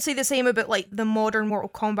 You wouldn't say the same about, like, the modern Mortal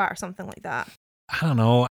Kombat or something like that. I don't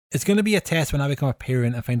know. It's going to be a test when I become a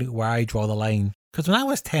parent and find out where I draw the line. Because when I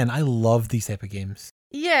was 10, I loved these type of games.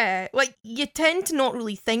 Yeah, like, you tend to not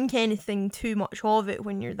really think anything too much of it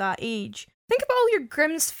when you're that age. Think about all your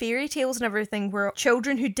Grimm's fairy tales and everything where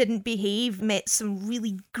children who didn't behave met some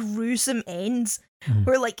really gruesome ends.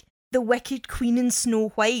 Where, like, the Wicked Queen in Snow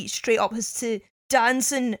White straight up has to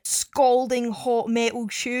dance in scalding hot metal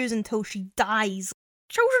shoes until she dies.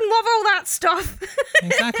 Children love all that stuff.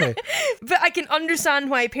 Exactly. But I can understand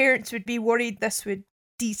why parents would be worried this would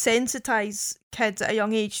desensitize kids at a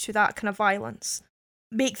young age to that kind of violence.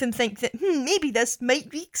 Make them think that, maybe this might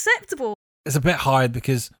be acceptable. It's a bit hard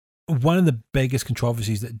because one of the biggest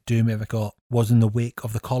controversies that Doom ever got was in the wake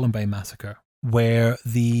of the Columbine massacre, where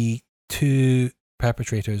the 2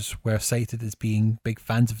 perpetrators were cited as being big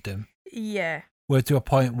fans of Doom. Yeah. We're to a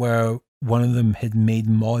point where one of them had made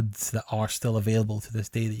mods that are still available to this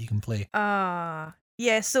day that you can play.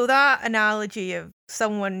 Yeah, so that analogy of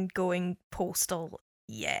someone going postal,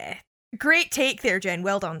 yeah. Great take there, Jen.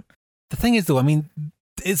 Well done. The thing is, though, I mean,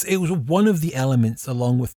 it was one of the elements,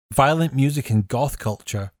 along with violent music and goth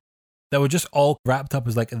culture, that were just all wrapped up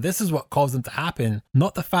as like, this is what caused them to happen.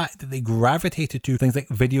 Not the fact that they gravitated to things like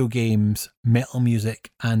video games, metal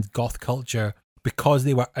music, and goth culture because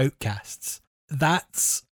they were outcasts.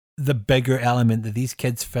 That's the bigger element, that these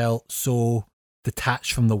kids felt so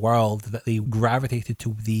detached from the world that they gravitated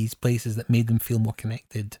to these places that made them feel more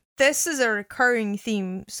connected. This is a recurring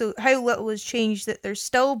theme, so how little has changed that they're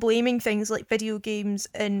still blaming things like video games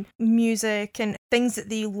and music and things that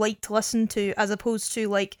they like to listen to, as opposed to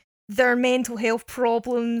like their mental health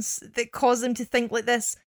problems that cause them to think like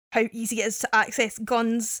this, how easy it is to access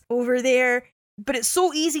guns over there. But it's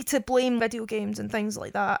so easy to blame video games and things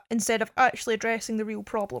like that instead of actually addressing the real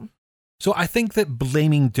problem. So I think that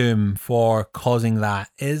blaming Doom for causing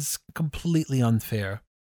that is completely unfair.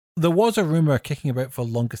 There was a rumour kicking about for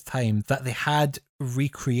the longest time that they had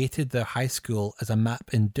recreated their high school as a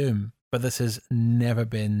map in Doom, but this has never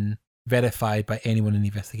been verified by anyone in the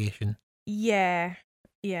investigation. Yeah.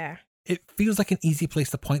 It feels like an easy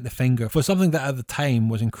place to point the finger for something that at the time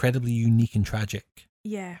was incredibly unique and tragic.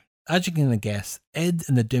 Yeah. As you can guess, Id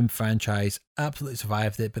and the Doom franchise absolutely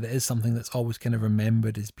survived it, but it is something that's always kind of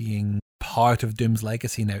remembered as being part of Doom's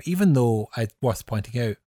legacy now, even though, worth pointing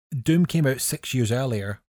out, Doom came out 6 years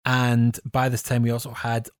earlier, and by this time we also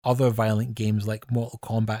had other violent games like Mortal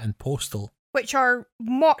Kombat and Postal. Which are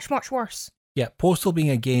much, much worse. Yeah, Postal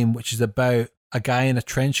being a game which is about a guy in a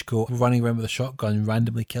trench coat running around with a shotgun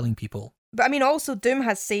randomly killing people. But I mean, also Doom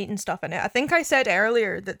has Satan stuff in it. I think I said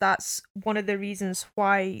earlier that that's one of the reasons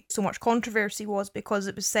why so much controversy was, because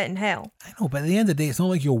it was set in hell. I know, but at the end of the day, it's not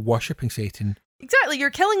like you're worshipping Satan. Exactly, you're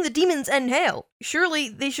killing the demons in hell. Surely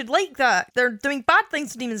they should like that. They're doing bad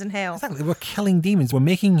things to demons in hell. Exactly, we're killing demons. We're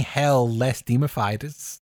making hell less demified.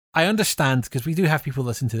 I understand, because we do have people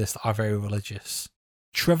listen to this that are very religious.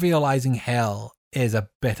 Trivializing hell is a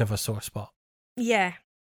bit of a sore spot. Yeah.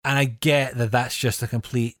 And I get that that's just a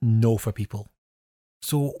complete no for people.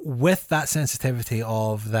 So with that sensitivity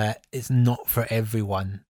of that it's not for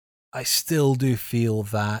everyone, I still do feel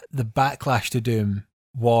that the backlash to Doom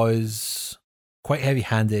was quite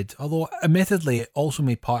heavy-handed, although admittedly it also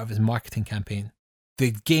made part of his marketing campaign. The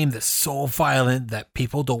game that's so violent that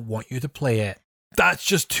people don't want you to play it. That's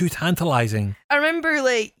just too tantalizing. I remember,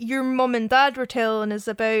 like, your mum and dad were telling us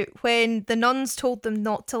about when the nuns told them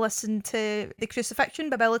not to listen to The Crucifixion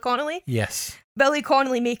by Billy Connolly. Yes. Billy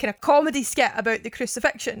Connolly making a comedy skit about the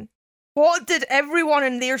crucifixion. What did everyone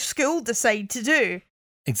in their school decide to do?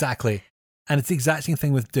 Exactly. And it's the exact same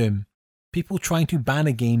thing with Doom. People trying to ban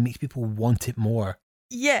a game makes people want it more.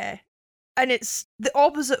 Yeah. And it's the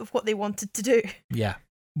opposite of what they wanted to do. Yeah.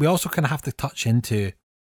 We also kind of have to touch into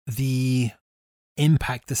the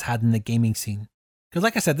impact this had in the gaming scene. Because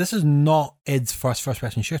like I said, this is not id's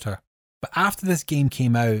first-person shooter. But after this game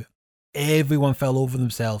came out, everyone fell over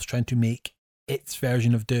themselves trying to make its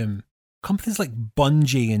version of Doom. Companies like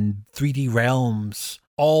Bungie and 3D Realms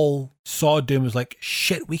all saw Doom as like,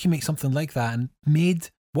 shit, we can make something like that, and made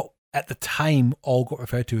what at the time all got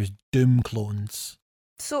referred to as Doom clones.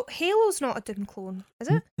 So Halo's not a Doom clone, is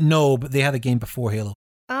it? No, but they had a game before Halo.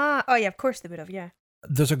 Oh yeah, of course they would have, yeah.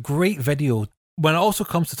 There's a great video. When it also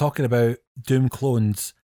comes to talking about Doom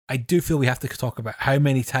clones, I do feel we have to talk about how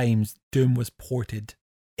many times Doom was ported.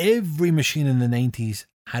 Every machine in the 90s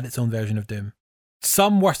had its own version of Doom.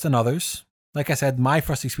 Some worse than others. Like I said, my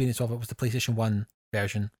first experience of it was the PlayStation 1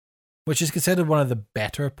 version, which is considered one of the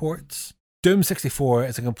better ports. Doom 64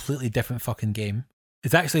 is a completely different fucking game.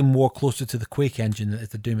 It's actually more closer to the Quake engine than it is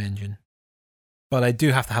the Doom engine. But I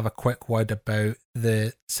do have to have a quick word about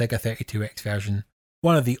the Sega 32X version.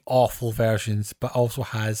 One of the awful versions, but also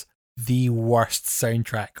has the worst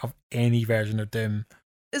soundtrack of any version of Doom.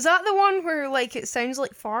 Is that the one where, like, it sounds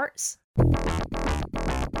like farts?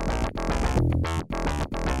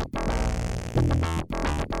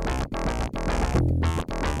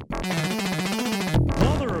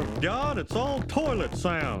 Mother of God, it's all toilet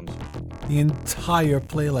sounds. The entire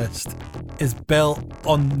playlist is built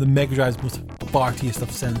on the Mega Drive's most fartiest of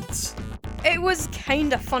synths. It was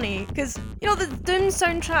kind of funny, because, you know, the Doom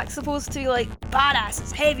soundtrack's supposed to be, like, badass,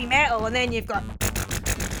 it's heavy metal, and then you've got...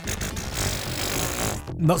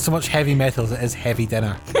 Not so much heavy metal as it is heavy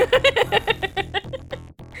dinner.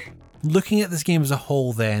 Looking at this game as a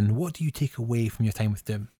whole then, what do you take away from your time with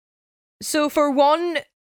Doom? So for one,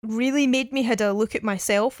 really made me had a look at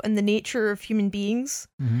myself and the nature of human beings.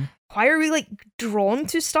 Mm-hmm. Why are we, like, drawn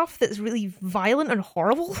to stuff that's really violent and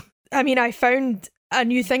horrible? I mean, I found a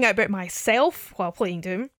new thing out about myself while playing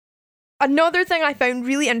Doom. Another thing I found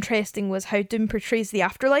really interesting was how Doom portrays the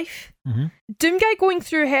afterlife. Mm-hmm. Doomguy going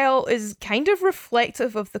through hell is kind of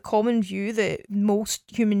reflective of the common view that most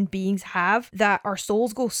human beings have, that our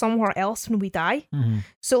souls go somewhere else when we die. Mm-hmm.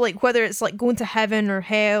 So like whether it's like going to heaven or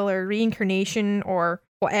hell or reincarnation or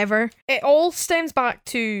whatever, it all stems back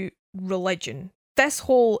to religion. This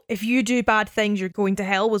whole, if you do bad things, you're going to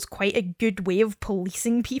hell was quite a good way of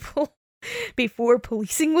policing people. Before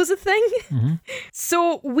policing was a thing. Mm-hmm.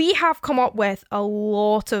 So we have come up with a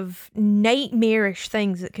lot of nightmarish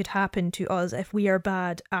things that could happen to us if we are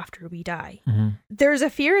bad after we die. Mm-hmm. There's a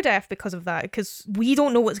fear of death because of that, because we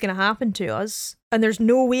don't know what's going to happen to us and there's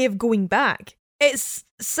no way of going back. It's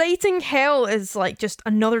citing hell as like just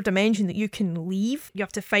another dimension that you can leave. You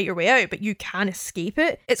have to fight your way out, but you can escape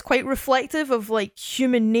it. It's quite reflective of like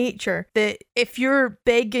human nature that if you're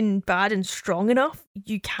big and bad and strong enough,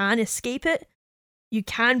 you can escape it. You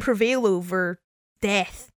can prevail over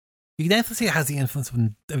death. You can definitely see it has the influence of,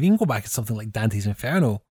 if you can go back to something like Dante's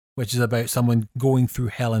Inferno, which is about someone going through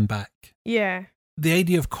hell and back. Yeah. The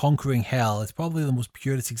idea of conquering hell is probably the most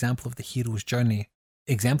purest example of the hero's journey.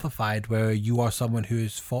 Exemplified, where you are someone who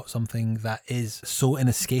has fought something that is so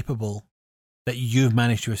inescapable that you've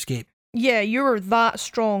managed to escape. Yeah, you're that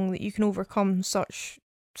strong that you can overcome such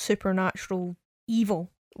supernatural evil.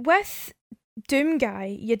 With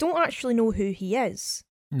Doomguy, you don't actually know who he is.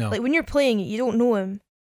 No. Like when you're playing it, you don't know him.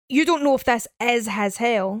 You don't know if this is his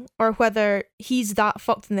hell or whether he's that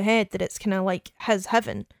fucked in the head that it's kind of like his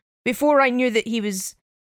heaven. Before I knew that he was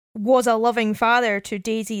a loving father to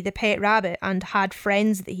Daisy the pet rabbit and had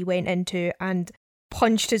friends that he went into and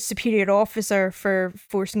punched his superior officer for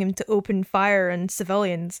forcing him to open fire on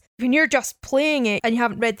civilians. When you're just playing it and you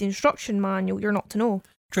haven't read the instruction manual, you're not to know.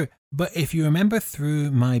 True. But if you remember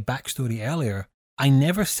through my backstory earlier, I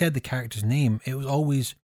never said the character's name. It was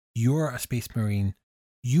always, you're a space marine.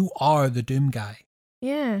 You are the Doomguy.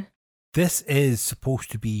 Yeah. This is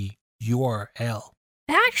supposed to be your hell.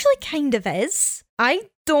 It actually kind of is. I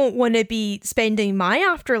don't want to be spending my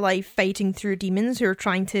afterlife fighting through demons who are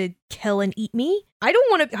trying to kill and eat me. I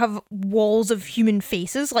don't want to have walls of human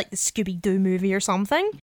faces like the Scooby-Doo movie or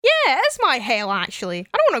something. Yeah, it's my hell, actually.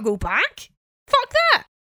 I don't want to go back. Fuck that.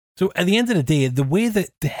 So at the end of the day, the way that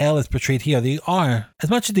the hell is portrayed here, they are,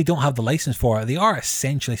 as much as they don't have the license for it, they are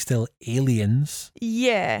essentially still aliens.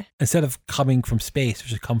 Yeah. Instead of coming from space,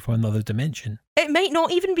 which has come from another dimension. It might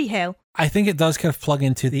not even be hell. I think it does kind of plug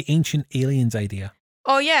into the ancient aliens idea.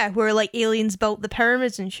 Oh yeah, where like aliens built the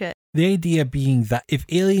pyramids and shit. The idea being that if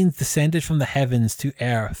aliens descended from the heavens to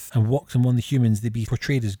Earth and walked among the humans, they'd be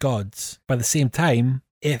portrayed as gods. By the same time,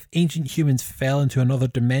 if ancient humans fell into another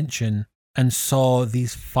dimension and saw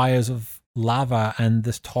these fires of lava and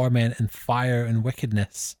this torment and fire and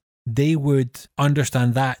wickedness, they would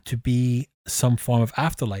understand that to be some form of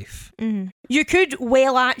afterlife. Mm. You could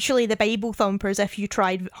actually the Bible thumpers if you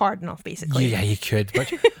tried hard enough, basically. Yeah, you could,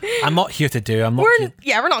 but I'm not here to do.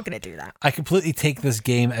 We're not going to do that. I completely take this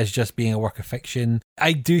game as just being a work of fiction.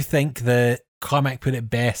 I do think that Carmack put it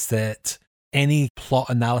best that any plot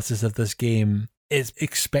analysis of this game is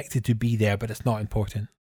expected to be there, but it's not important.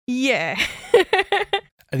 Yeah.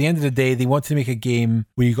 At the end of the day, they wanted to make a game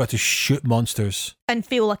where you got to shoot monsters. And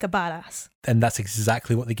feel like a badass. And that's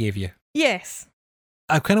exactly what they gave you. Yes.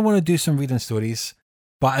 I kind of want to do some reading stories,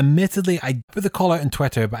 but admittedly, I put the call out on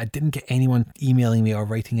Twitter, but I didn't get anyone emailing me or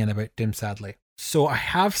writing in about Doom, sadly. So I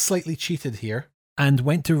have slightly cheated here and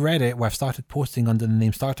went to Reddit, where I've started posting under the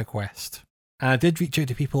name Starter Quest. And I did reach out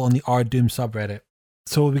to people on the R Doom subreddit.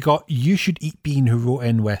 So we got You Should Eat Bean, who wrote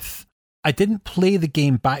in with, I didn't play the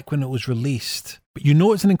game back when it was released, but you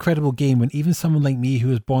know it's an incredible game when even someone like me who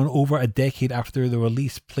was born over a decade after the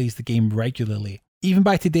release plays the game regularly. Even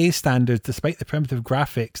by today's standards, despite the primitive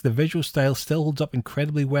graphics, the visual style still holds up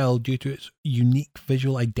incredibly well due to its unique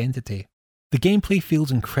visual identity. The gameplay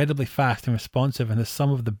feels incredibly fast and responsive and has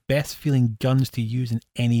some of the best feeling guns to use in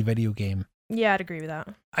any video game. Yeah, I'd agree with that.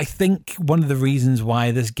 I think one of the reasons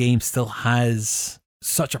why this game still has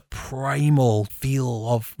such a primal feel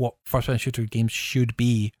of what first-person shooter games should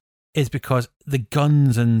be is because the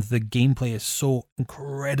guns and the gameplay is so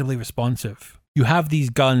incredibly responsive. You have these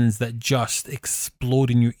guns that just explode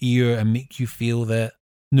in your ear and make you feel that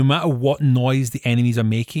no matter what noise the enemies are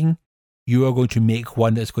making, you are going to make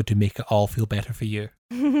one that's going to make it all feel better for you.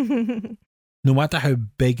 No matter how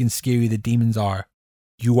big and scary the demons are,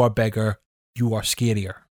 you are bigger, you are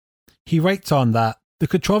scarier. He writes on that the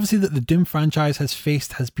controversy that the Doom franchise has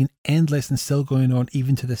faced has been endless and still going on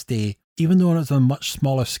even to this day, even though it's on a much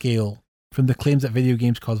smaller scale. From the claims that video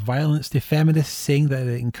games cause violence to feminists saying that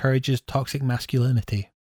it encourages toxic masculinity.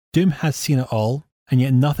 Doom has seen it all, and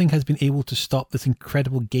yet nothing has been able to stop this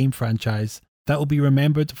incredible game franchise that will be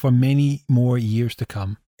remembered for many more years to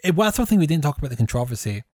come. That's one thing we didn't talk about the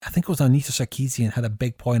controversy. I think it was Anita Sarkeesian had a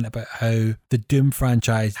big point about how the Doom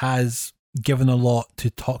franchise has given a lot to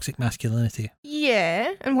toxic masculinity.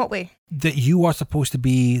 Yeah, in what way? That you are supposed to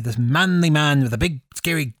be this manly man with a big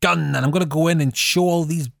scary gun, and I'm going to go in and show all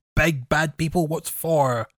these big bad people what's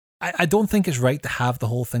for. I don't think it's right to have the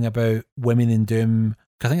whole thing about women in Doom,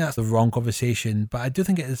 because I think that's the wrong conversation, but I do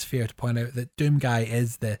think it is fair to point out that Doom Guy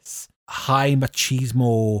is this high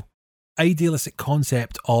machismo, idealistic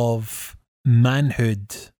concept of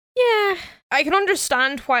manhood. Yeah, I can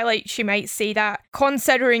understand why, like, she might say that,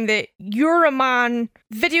 considering that you're a man.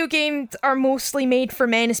 Video games are mostly made for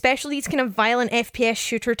men, especially these kind of violent FPS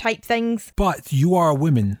shooter type things. But you are a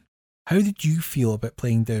woman. How did you feel about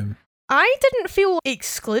playing Doom? I didn't feel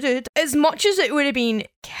excluded. As much as it would have been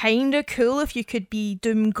kind of cool if you could be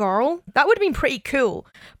Doom Girl, that would have been pretty cool.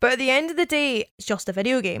 But at the end of the day, it's just a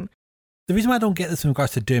video game. The reason why I don't get this in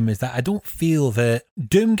regards to Doom is that I don't feel that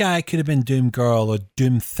Doom Guy could have been Doom Girl or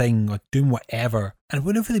Doom Thing or Doom whatever, and it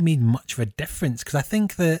wouldn't have really made much of a difference, because I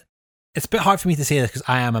think that it's a bit hard for me to say this because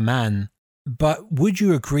I am a man, but would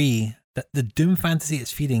you agree that the Doom fantasy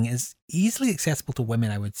it's feeding is easily accessible to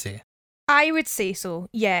women, I would say? I would say so,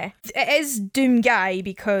 yeah. It is Doom Guy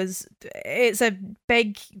because it's a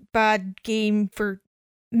big, bad game for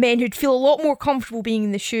men who'd feel a lot more comfortable being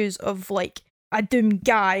in the shoes of, like, a Doom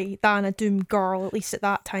Guy than a Doom Girl, at least at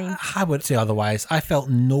that time. I would say otherwise. I felt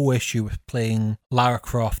no issue with playing Lara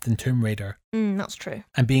Croft in Tomb Raider. That's true.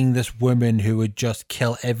 And being this woman who would just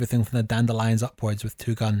kill everything from the dandelions upwards with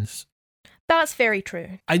 2 guns. That's very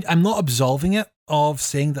true. I'm not absolving it of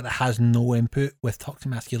saying that it has no input with toxic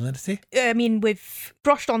masculinity. I mean, we've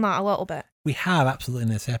brushed on that a little bit. We have, absolutely, in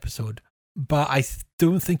this episode. But I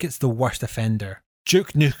don't think it's the worst offender.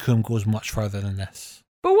 Duke Nukem goes much further than this.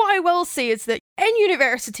 But what I will say is that in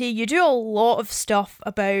university, you do a lot of stuff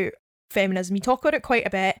about feminism. You talk about it quite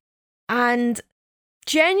a bit. And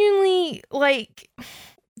genuinely, like,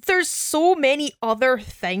 there's so many other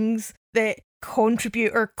things that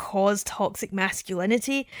contribute or cause toxic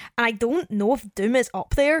masculinity. And I don't know if Doom is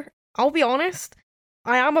up there. I'll be honest.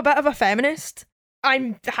 I am a bit of a feminist.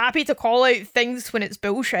 I'm happy to call out things when it's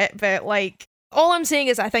bullshit. But, like, all I'm saying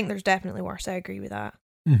is I think there's definitely worse. I agree with that.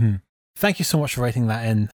 Mm-hmm. Thank you so much for writing that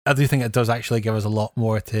in. I do think it does actually give us a lot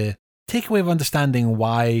more to take away of understanding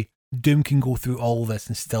why Doom can go through all this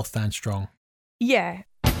and still stand strong. Yeah.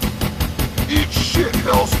 Eat shit,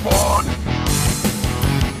 Hellspawn!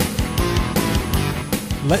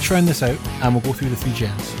 Let's round this out and we'll go through the 3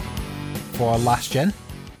 gens. For our last gen,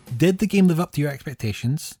 did the game live up to your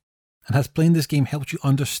expectations? And has playing this game helped you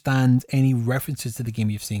understand any references to the game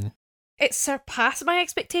you've seen? It surpassed my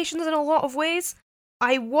expectations in a lot of ways.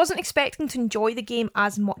 I wasn't expecting to enjoy the game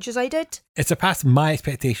as much as I did. It surpassed my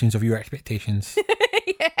expectations of your expectations.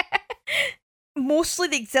 Yeah. Mostly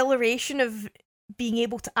the exhilaration of being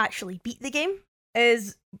able to actually beat the game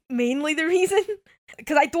is mainly the reason.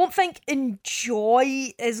 Because I don't think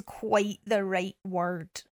enjoy is quite the right word.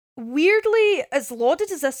 Weirdly, as lauded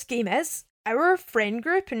as this game is, our friend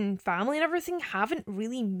group and family and everything haven't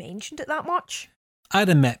really mentioned it that much. I'd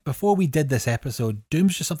admit, before we did this episode,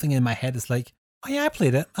 Doom's just something in my head that's like, oh yeah, I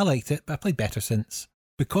played it, I liked it, but I played better since.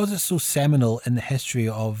 Because it's so seminal in the history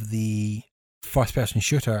of the first-person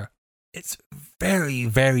shooter, it's very,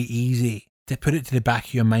 very easy to put it to the back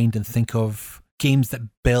of your mind and think of games that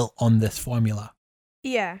built on this formula.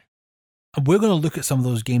 Yeah. And we're going to look at some of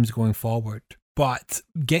those games going forward, but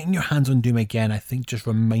getting your hands on Doom again, I think, just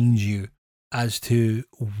reminds you as to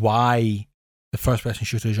why the first-person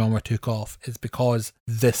shooter genre took off. It's because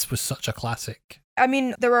this was such a classic. I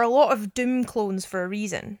mean, there were a lot of Doom clones for a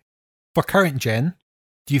reason. For current gen,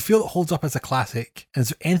 do you feel it holds up as a classic? And is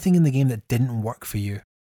there anything in the game that didn't work for you?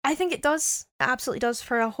 I think it does. It absolutely does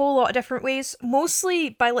for a whole lot of different ways. Mostly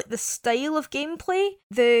by, like, the style of gameplay.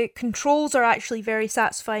 The controls are actually very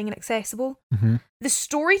satisfying and accessible. Mm-hmm. The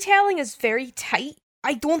storytelling is very tight.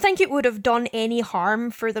 I don't think it would have done any harm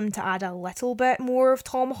for them to add a little bit more of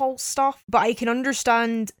Tom Hall's stuff, but I can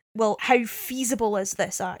understand, well, how feasible is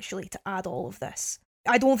this actually to add all of this?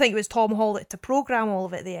 I don't think it was Tom Hall to program all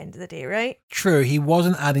of it at the end of the day, right? True, he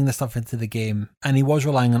wasn't adding the stuff into the game, and he was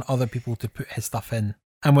relying on other people to put his stuff in.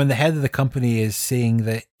 And when the head of the company is saying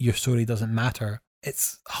that your story doesn't matter,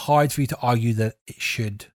 it's hard for you to argue that it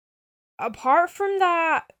should. Apart from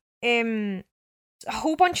that, a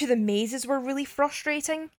whole bunch of the mazes were really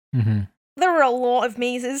frustrating. Mm-hmm. There were a lot of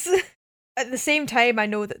mazes. At the same time, I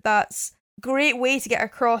know that that's a great way to get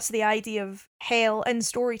across the idea of hell in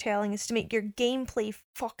storytelling is to make your gameplay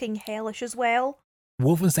fucking hellish as well.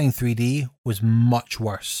 Wolfenstein 3D was much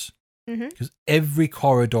worse. Mm-hmm. Because every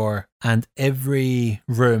corridor and every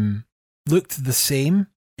room looked the same.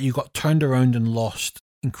 You got turned around and lost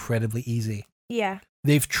incredibly easy. Yeah.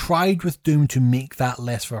 They've tried with Doom to make that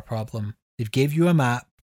less of a problem. They've gave you a map,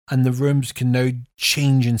 and the rooms can now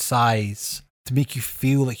change in size to make you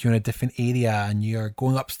feel like you're in a different area and you're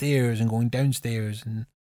going upstairs and going downstairs and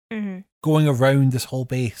going around this whole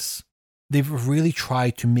base. They've really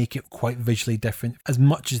tried to make it quite visually different as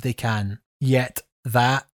much as they can, yet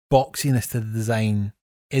that boxiness to the design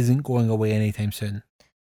isn't going away anytime soon.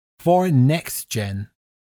 For next gen,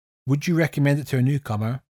 would you recommend it to a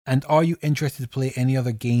newcomer? And are you interested to play any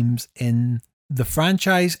other games in the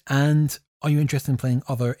franchise? And are you interested in playing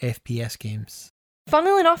other FPS games?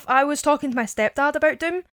 Funnily enough, I was talking to my stepdad about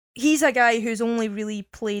Doom. He's a guy who's only really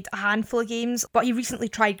played a handful of games, but he recently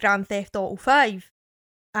tried Grand Theft Auto 5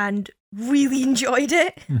 and really enjoyed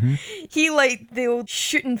it. Mm-hmm. He liked the old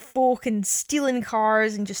shooting folk and stealing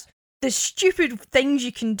cars and just the stupid things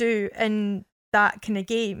you can do in that kind of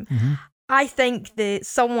game. Mm-hmm. I think that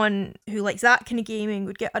someone who likes that kind of gaming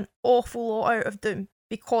would get an awful lot out of Doom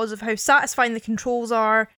because of how satisfying the controls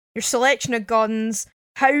are, your selection of guns,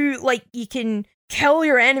 how like you can kill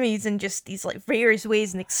your enemies in just these like various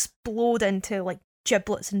ways and explode into like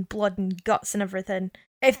giblets and blood and guts and everything.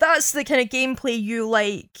 If that's the kind of gameplay you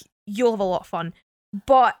like, you'll have a lot of fun.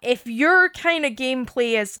 But if your kind of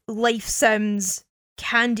gameplay is Life Sims,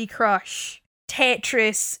 Candy Crush,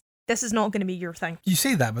 Tetris, this is not going to be your thing. You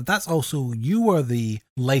say that, but that's also, you are the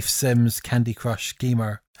Life Sims Candy Crush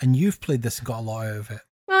gamer, and you've played this and got a lot out of it.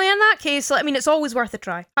 Well, yeah, in that case, I mean, it's always worth a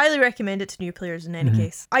try. Highly recommend it to new players in any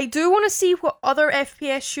case. I do want to see what other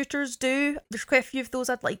FPS shooters do. There's quite a few of those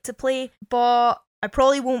I'd like to play, but I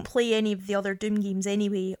probably won't play any of the other Doom games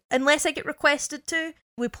anyway, unless I get requested to.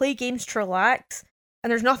 We play games to relax,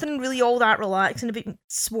 and there's nothing really all that relaxing about being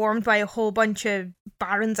swarmed by a whole bunch of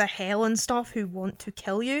barons of hell and stuff who want to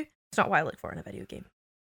kill you. It's not what I look for in a video game.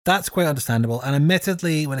 That's quite understandable, and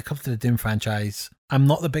admittedly, when it comes to the Doom franchise, I'm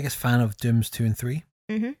not the biggest fan of Dooms 2 and 3.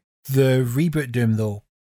 Mm-hmm. The reboot Doom, though,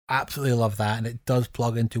 absolutely love that, and it does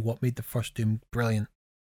plug into what made the first Doom brilliant.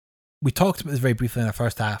 We talked about this very briefly in our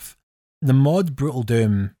first half. The mod Brutal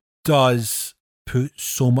Doom does put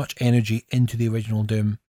so much energy into the original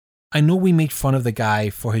Doom. I know we made fun of the guy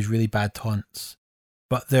for his really bad taunts,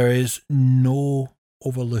 but there is no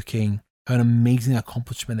overlooking how an amazing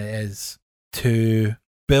accomplishment it is to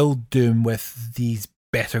build Doom with these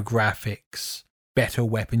better graphics, better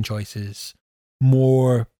weapon choices,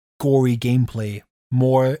 more gory gameplay,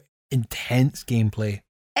 more intense gameplay.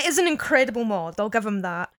 It is an incredible mod, I'll give him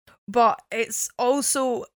that. But it's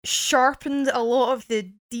also sharpened a lot of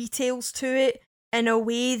the details to it in a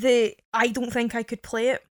way that I don't think I could play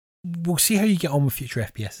it. We'll see how you get on with future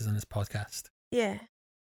FPSs on this podcast. Yeah.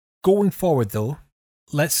 Going forward, though,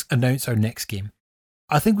 let's announce our next game.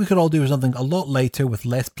 I think we could all do something a lot lighter with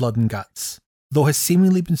less blood and guts, though has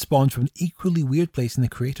seemingly been spawned from an equally weird place in the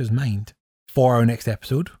creator's mind. For our next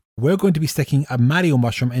episode, we're going to be sticking a Mario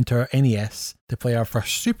mushroom into our NES to play our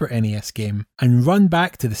first Super NES game and run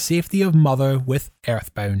back to the safety of Mother with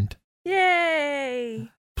Earthbound. Yay!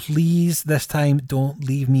 Please, this time, don't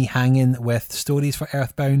leave me hanging with stories for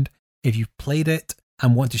Earthbound. If you've played it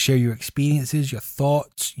and want to share your experiences, your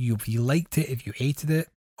thoughts, if you liked it, if you hated it,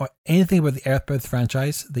 or anything about the Earthbound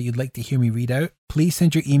franchise that you'd like to hear me read out, please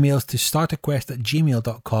send your emails to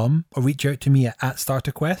starterquest@gmail.com or reach out to me at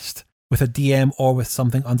 @starterquest with a DM or with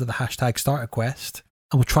something under the hashtag StarterQuest,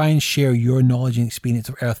 and we'll try and share your knowledge and experience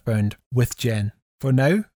of Earthbound with Jen. For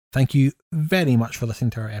now, thank you very much for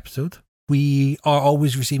listening to our episode. We are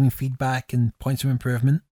always receiving feedback and points of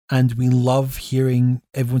improvement, and we love hearing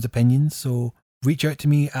everyone's opinions, so reach out to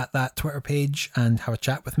me at that Twitter page and have a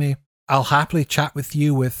chat with me. I'll happily chat with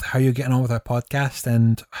you with how you're getting on with our podcast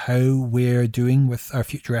and how we're doing with our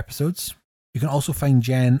future episodes. You can also find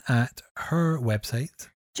Jen at her website,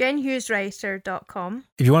 JenHughesWriter.com.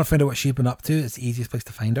 if you want to find out what she's been up to, it's the easiest place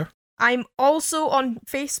to find her. I'm also on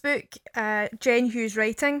Facebook, Jen Hughes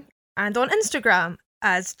Writing, and on Instagram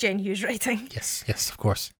as Jen Hughes Writing. Yes, of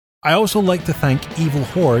course. I also like to thank Evil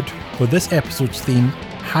Horde for this episode's theme,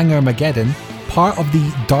 Hangarmageddon, part of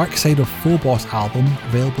the Dark Side of Phobos album,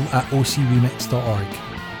 available at ocremix.org.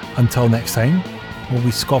 Until next time, we'll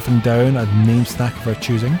be scoffing down a name snack of our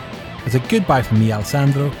choosing. It's a goodbye from me,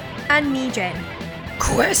 Alessandro. And me, Jen.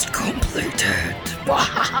 Quest completed.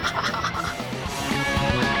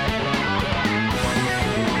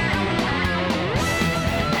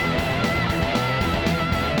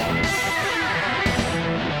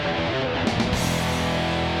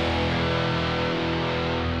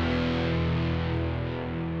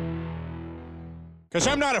 Because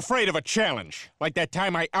I'm not afraid of a challenge, like that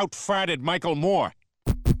time I out-farted Michael Moore.